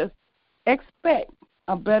 just expect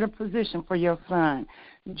a better position for your son.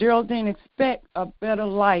 Geraldine, expect a better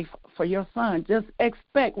life for your son. Just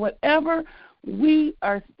expect whatever we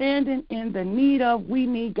are standing in the need of, we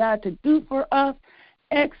need God to do for us,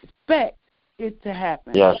 expect it to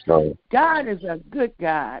happen. Yes, Lord. God is a good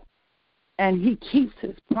God, and he keeps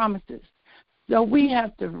his promises. So we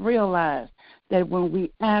have to realize that when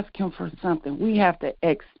we ask him for something, we have to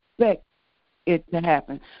expect it to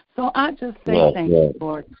happen. So I just say thank you,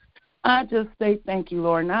 Lord. I just say thank you,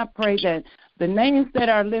 Lord, and I pray that the names that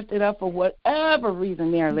are lifted up for whatever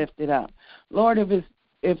reason they are lifted up, Lord, if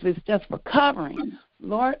it's just for covering,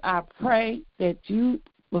 Lord, I pray that you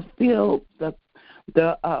fulfill the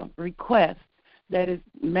request that is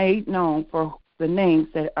made known for the names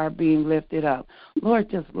that are being lifted up. Lord,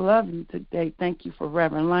 just love you today. Thank you for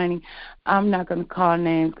Reverend Liney. I'm not going to call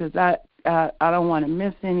names because I don't want to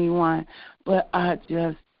miss anyone, but I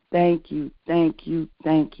just thank you, thank you,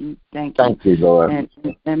 thank you, thank you. Thank you, Lord.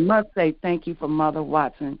 And must say thank you for Mother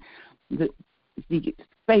Watson,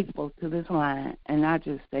 faithful to this line, and I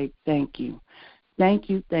just say thank you. Thank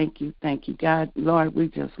you, thank you, thank you. God, Lord, we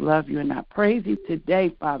just love you, and I praise you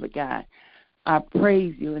today, Father God. I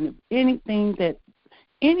praise you, and if anything that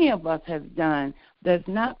any of us has done that's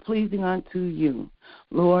not pleasing unto you,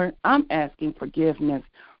 Lord, I'm asking forgiveness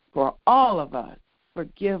for all of us.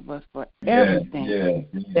 Forgive us for everything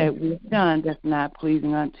that we've done that's not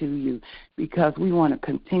pleasing unto you, because we want to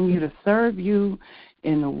continue to serve you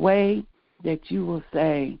in a way that you will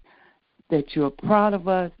say that you're proud of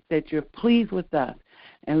us, that you're pleased with us.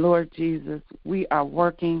 And Lord Jesus, we are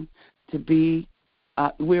working to be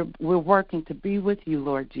we're working to be with you,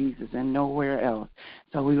 Lord Jesus, and nowhere else.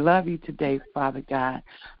 So we love you today, Father God.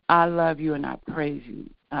 I love you and I praise you.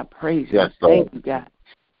 I praise you. Yes, thank you, God.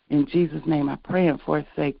 In Jesus' name I pray and for his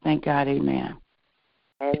sake. Thank God. Amen.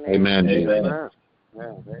 Amen. Amen.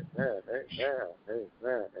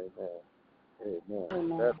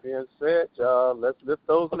 That being said, y'all, let's lift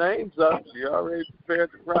those names up. You already prepared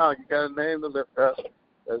the ground. You got a name to lift up.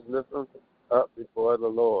 Let's lift them up before the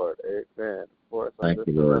Lord. Amen. Thank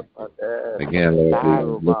you, Lord. Again,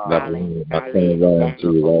 Lord, we lift up my son Ryan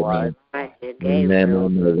to you right now. In the name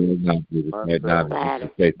of the Lord, Jesus, right now,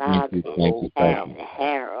 just say thank you, thank you, thank you.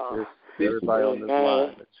 Harold. Everybody on this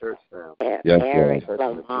line, the church family. Yes, Eric Lord.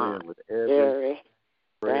 Lamont. With every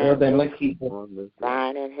Brother Lakeith.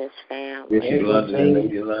 Brian and his family. Bishop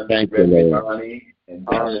London, Thank you, Lord. Ronnie, and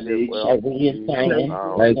Dominique. As he is saying,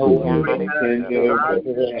 Thank you, Lord.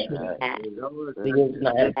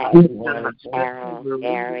 Harold,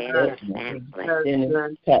 Gary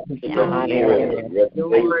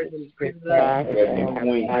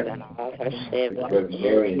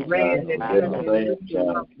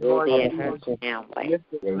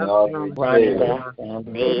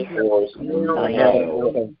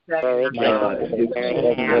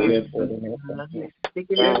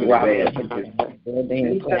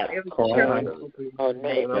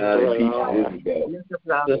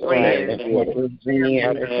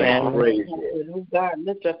and his family.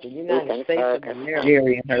 Lift up the United States of America.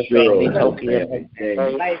 Jerry and her family, Tokyo,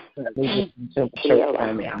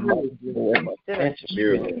 church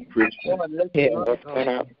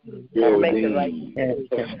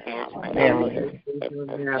family,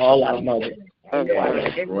 all our mothers.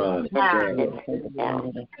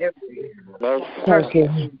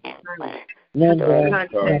 Thank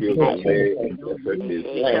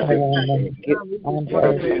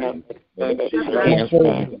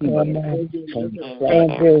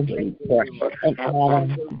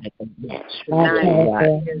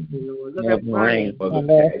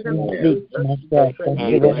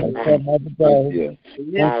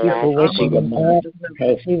you for wishing them up.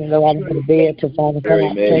 Even though I'm in bed to Father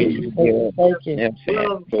God, thank you. Thank you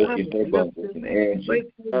for both and Angie,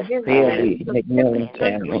 Billy, McMillan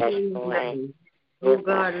family. Oh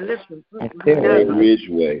God, listen.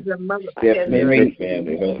 Ridgeway, Stephanie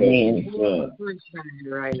family, her husband, son.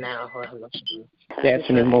 Right now,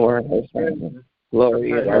 Stephanie Moore, her family.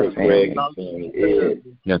 Gloria, her family.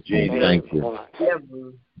 Yes, thank you.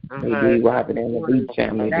 Maybe Robert and the Beach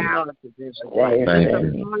family. Squire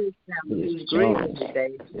family.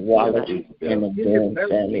 Wallace and the Boone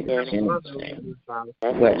family. The Jennings family.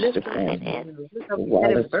 Webster family. The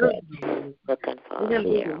Wallace family.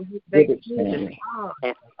 Gibbets family.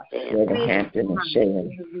 Reverend Hampton and Sharon.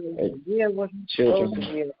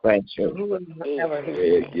 Children, grandchildren.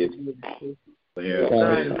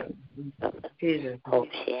 Hope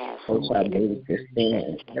I believe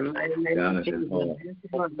Christine.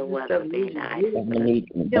 Dominique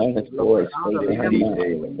and Donna's boys,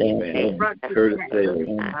 Curtis Taylor,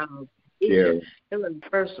 Jerry,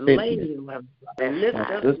 First Lady, my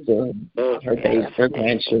sister, her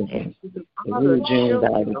grandchildren, Eugene,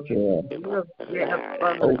 Bobby, Carol,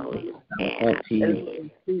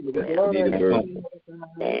 Auntie,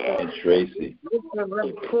 and Tracy,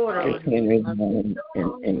 Henry,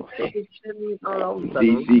 and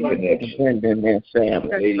DC Connection, Brendan and Sam,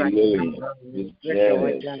 Lady Lillian, Miss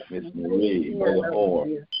Janice, Miss Marie, Mother Horn.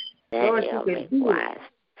 Lord, you can do it.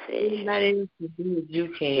 Anybody can do it, you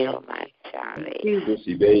can.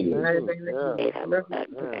 Lucy Bailey.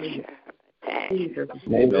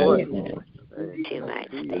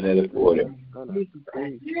 Vanetta Porter.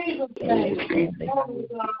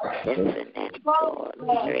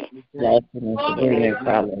 Jackson and Sabrina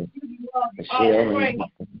Collins. Michelle and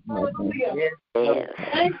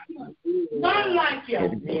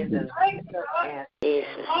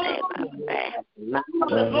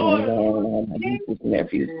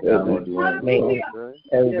nephews, Mary,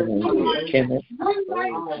 Elvin, and Kenneth.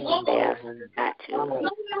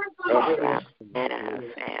 And her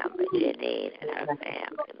family, Janine and her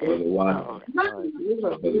family. Brother Watson.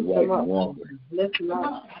 Brother Walker. This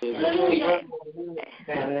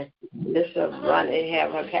is Ronnie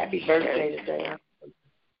have a happy birthday today.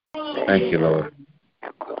 Thank you, Lord.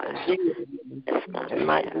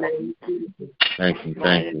 Thank you.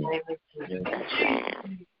 Amen.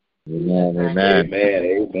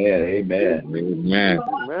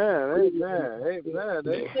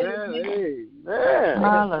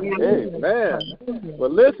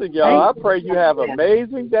 Well, listen, y'all, I pray you have an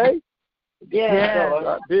amazing day.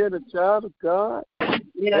 Yeah. Being a child of God.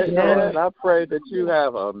 Amen. I pray that you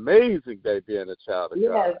have an amazing day being a child of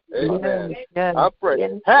God. Amen. I pray.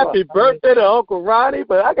 Happy birthday to Uncle Ronnie,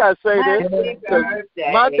 but I got to say this, because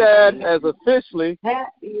my dad has officially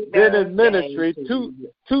been in ministry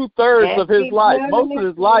two-thirds of his life. Most of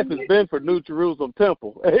his life has been for New Jerusalem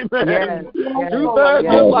Temple. Amen. Two-thirds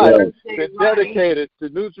of his life has been dedicated to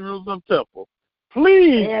New Jerusalem Temple.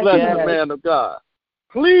 Please bless the man of God.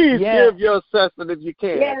 Please give your assessment if you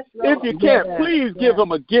can. If you can't, please give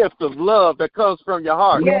him a gift of love that comes from your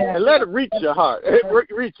heart. And let it reach your heart.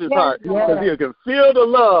 Reach his heart. Because he can feel the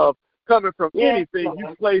love coming from anything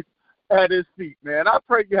you place at his feet, man. I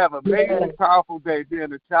pray you have an amazing, powerful day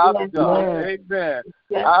being a child of God. Amen.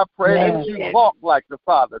 I pray that you walk like the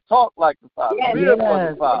Father, talk like the Father, live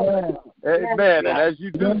for the Father. Amen. And as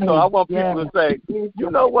you do so, I want people to say,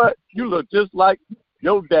 you know what? You look just like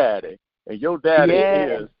your daddy. And your daddy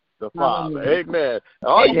is the Father. Amen.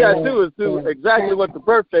 All you got to do is do exactly what the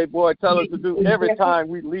birthday boy tells us to do every time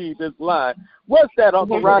we leave this line. What's that,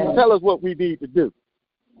 Uncle Ronnie? Tell us what we need to do.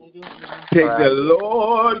 Take the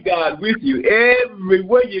Lord God with you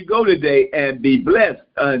everywhere you go today and be blessed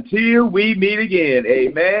until we meet again.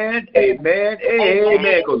 Amen, amen,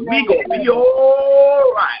 amen. Because we going to be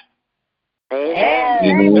all right.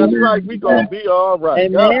 Amen. That's right. We're going to be all right.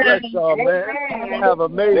 Amen. God bless y'all, man. Have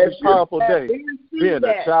an amazing, powerful day being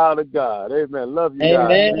a child of God. Amen. Love you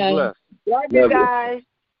guys. Be blessed. Love you guys.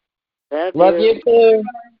 Love you too.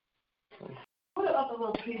 What other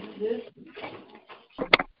little piece is this?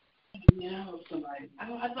 Yeah, somebody. I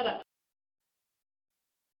thought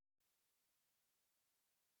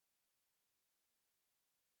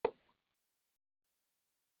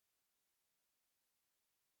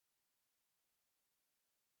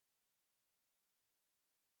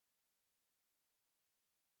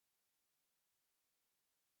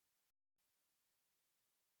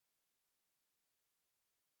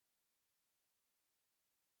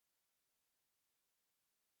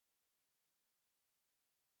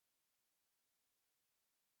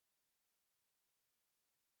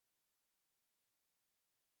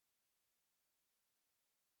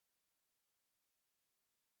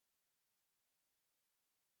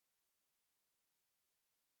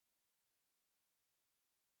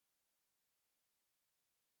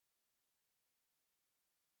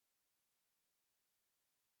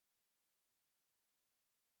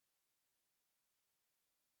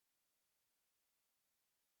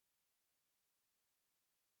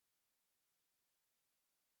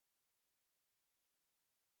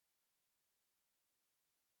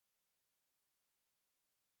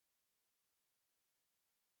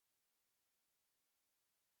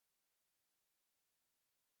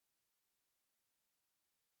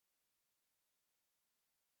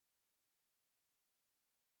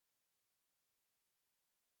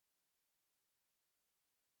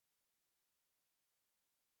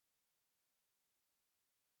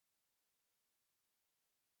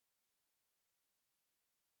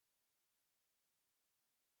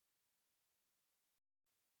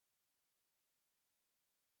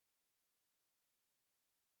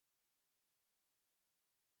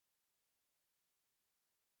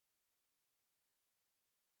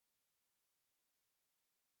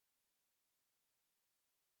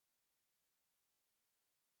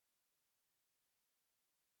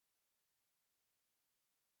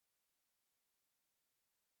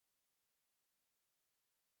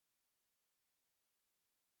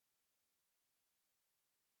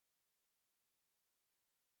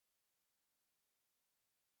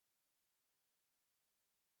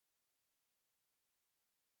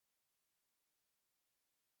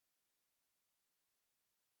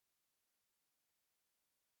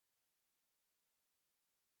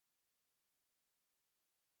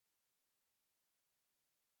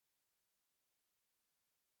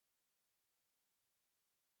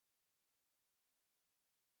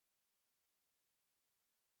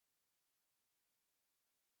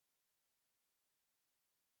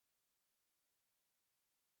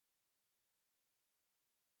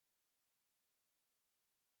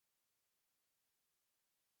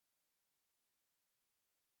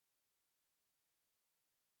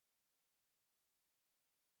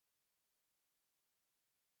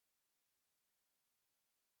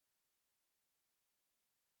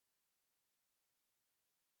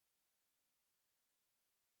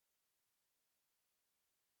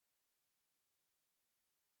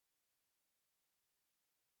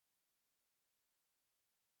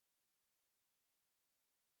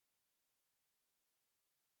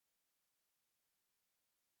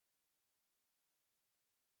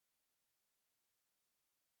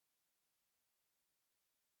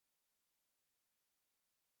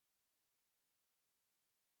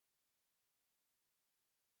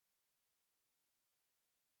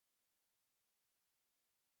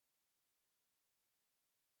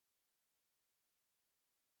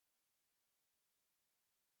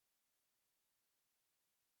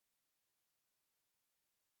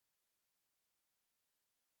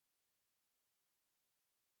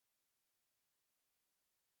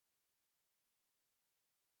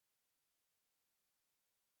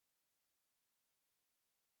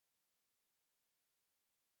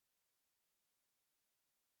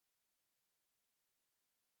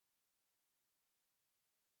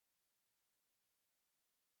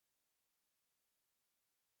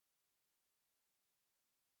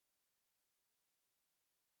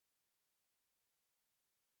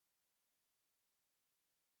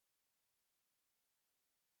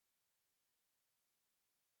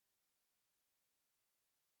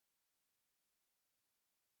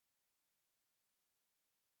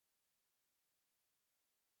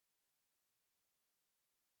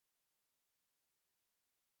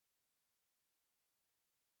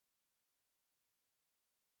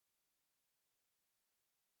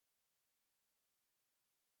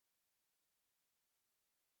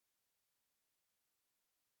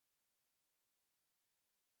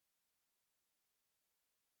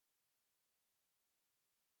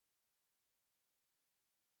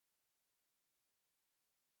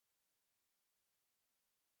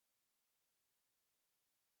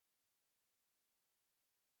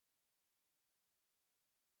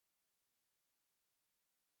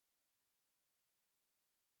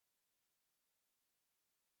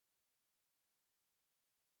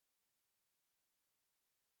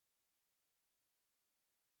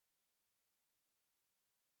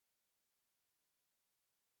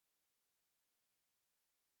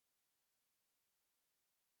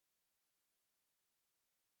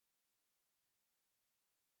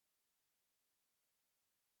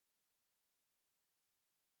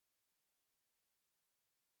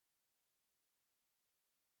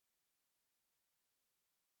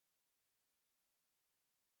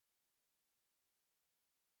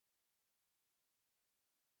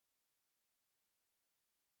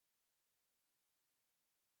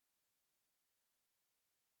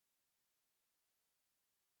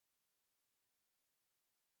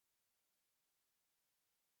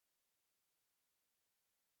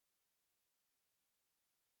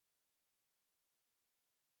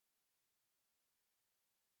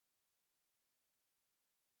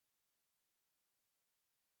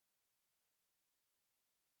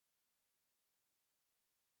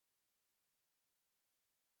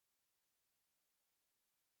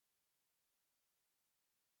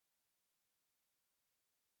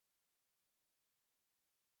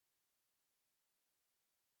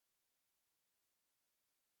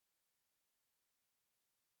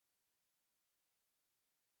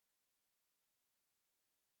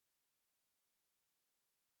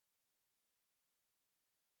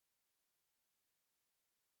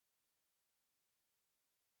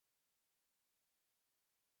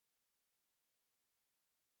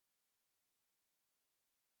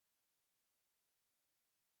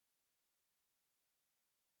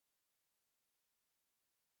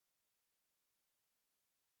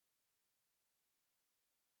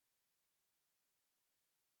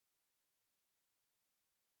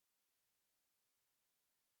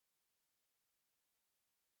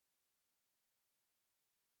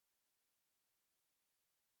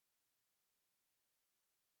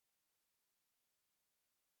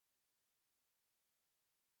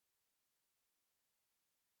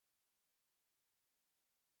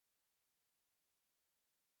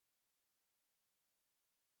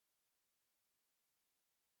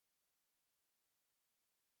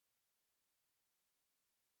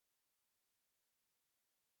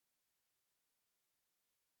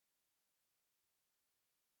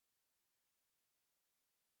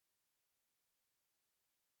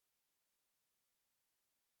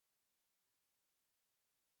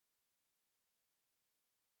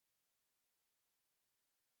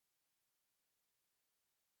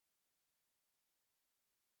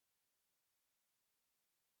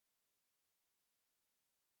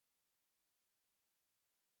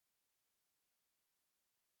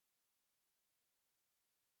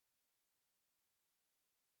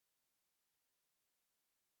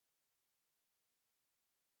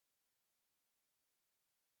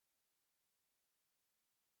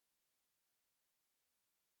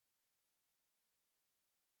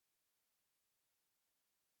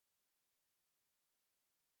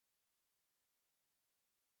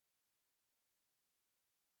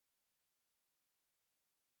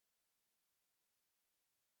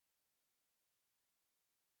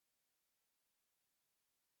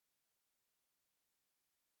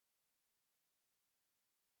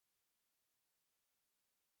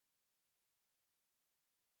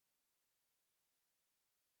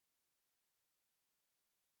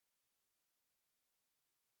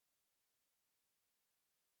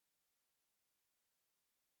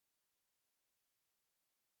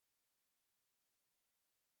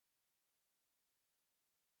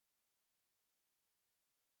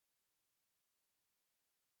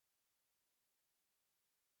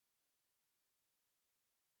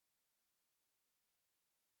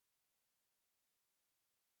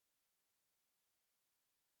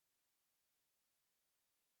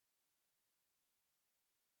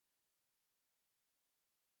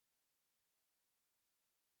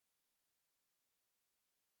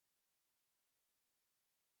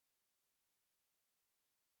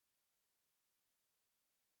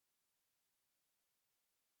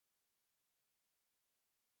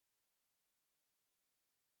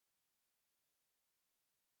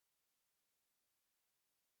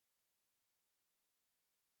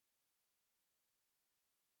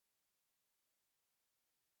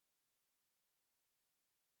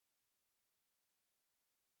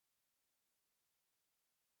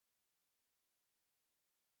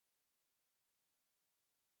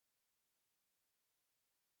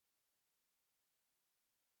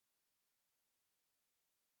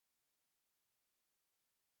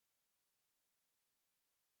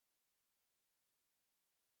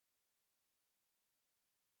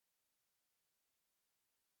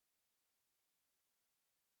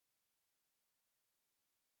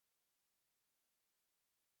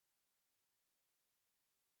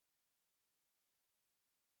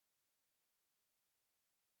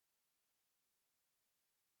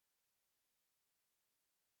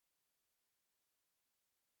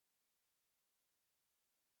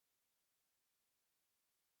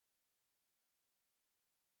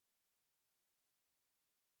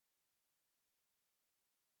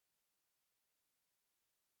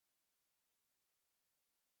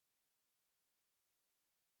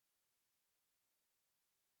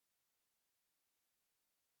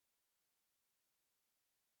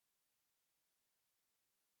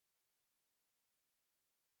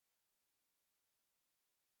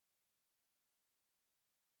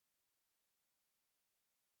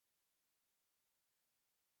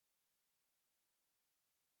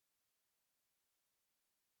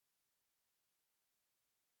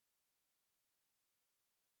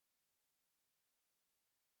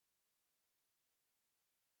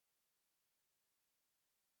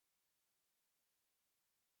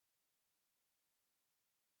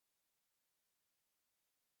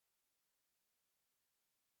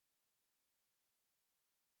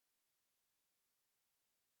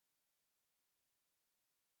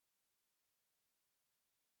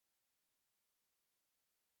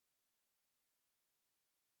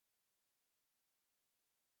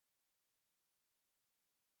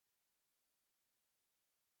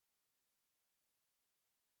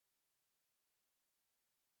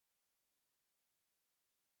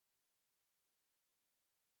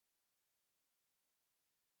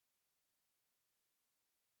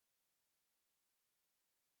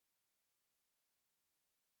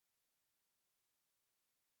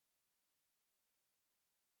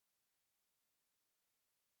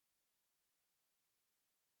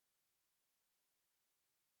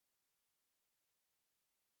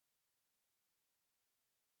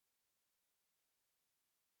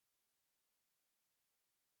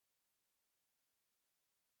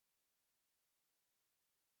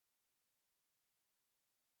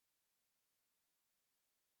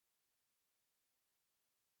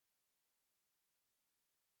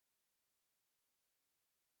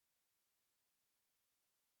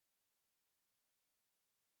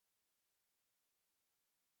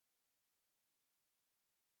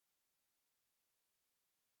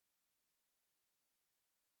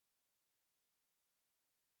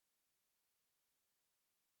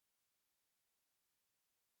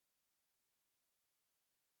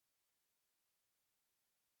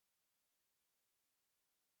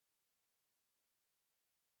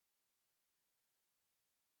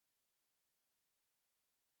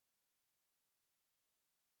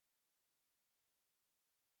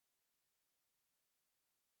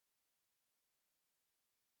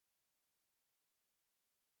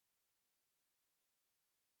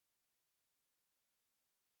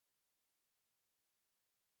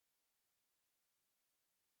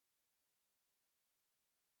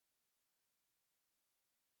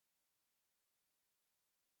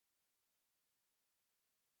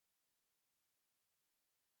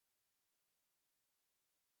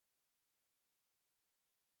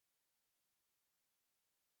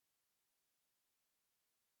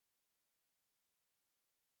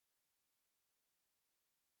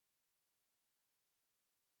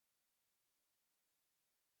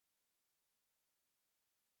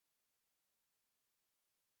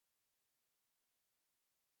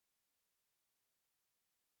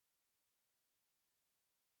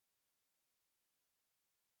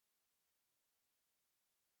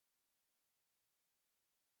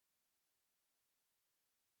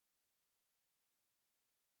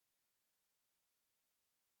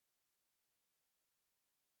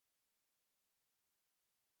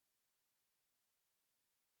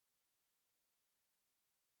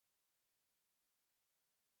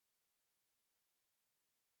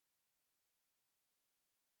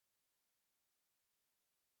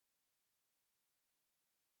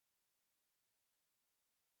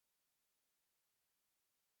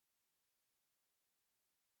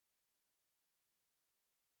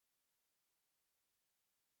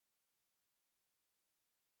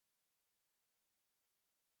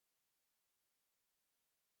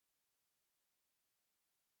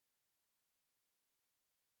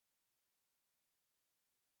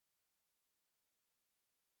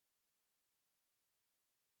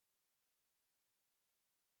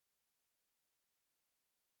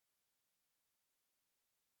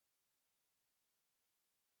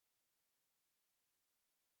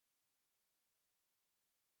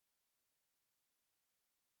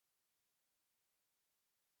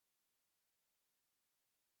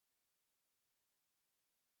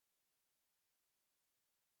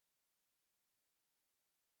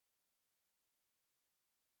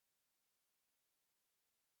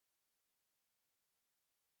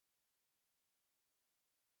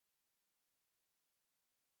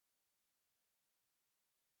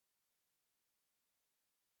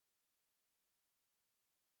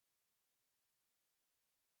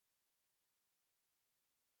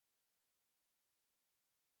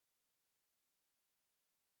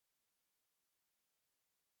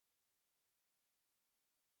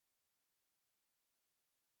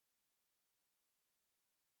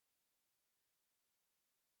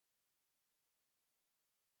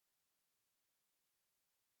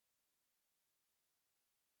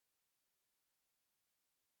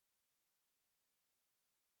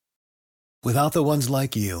Without the ones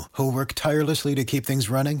like you, who work tirelessly to keep things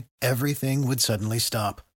running, everything would suddenly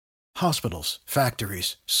stop. Hospitals,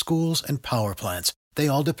 factories, schools, and power plants, they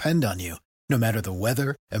all depend on you. No matter the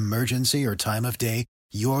weather, emergency, or time of day,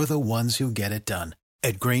 you're the ones who get it done.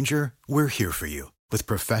 At Grainger, we're here for you with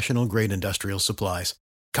professional-grade industrial supplies.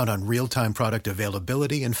 Count on real-time product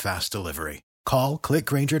availability and fast delivery. Call,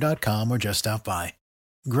 clickgrainger.com, or just stop by.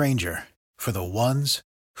 Grainger, for the ones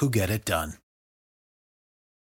who get it done.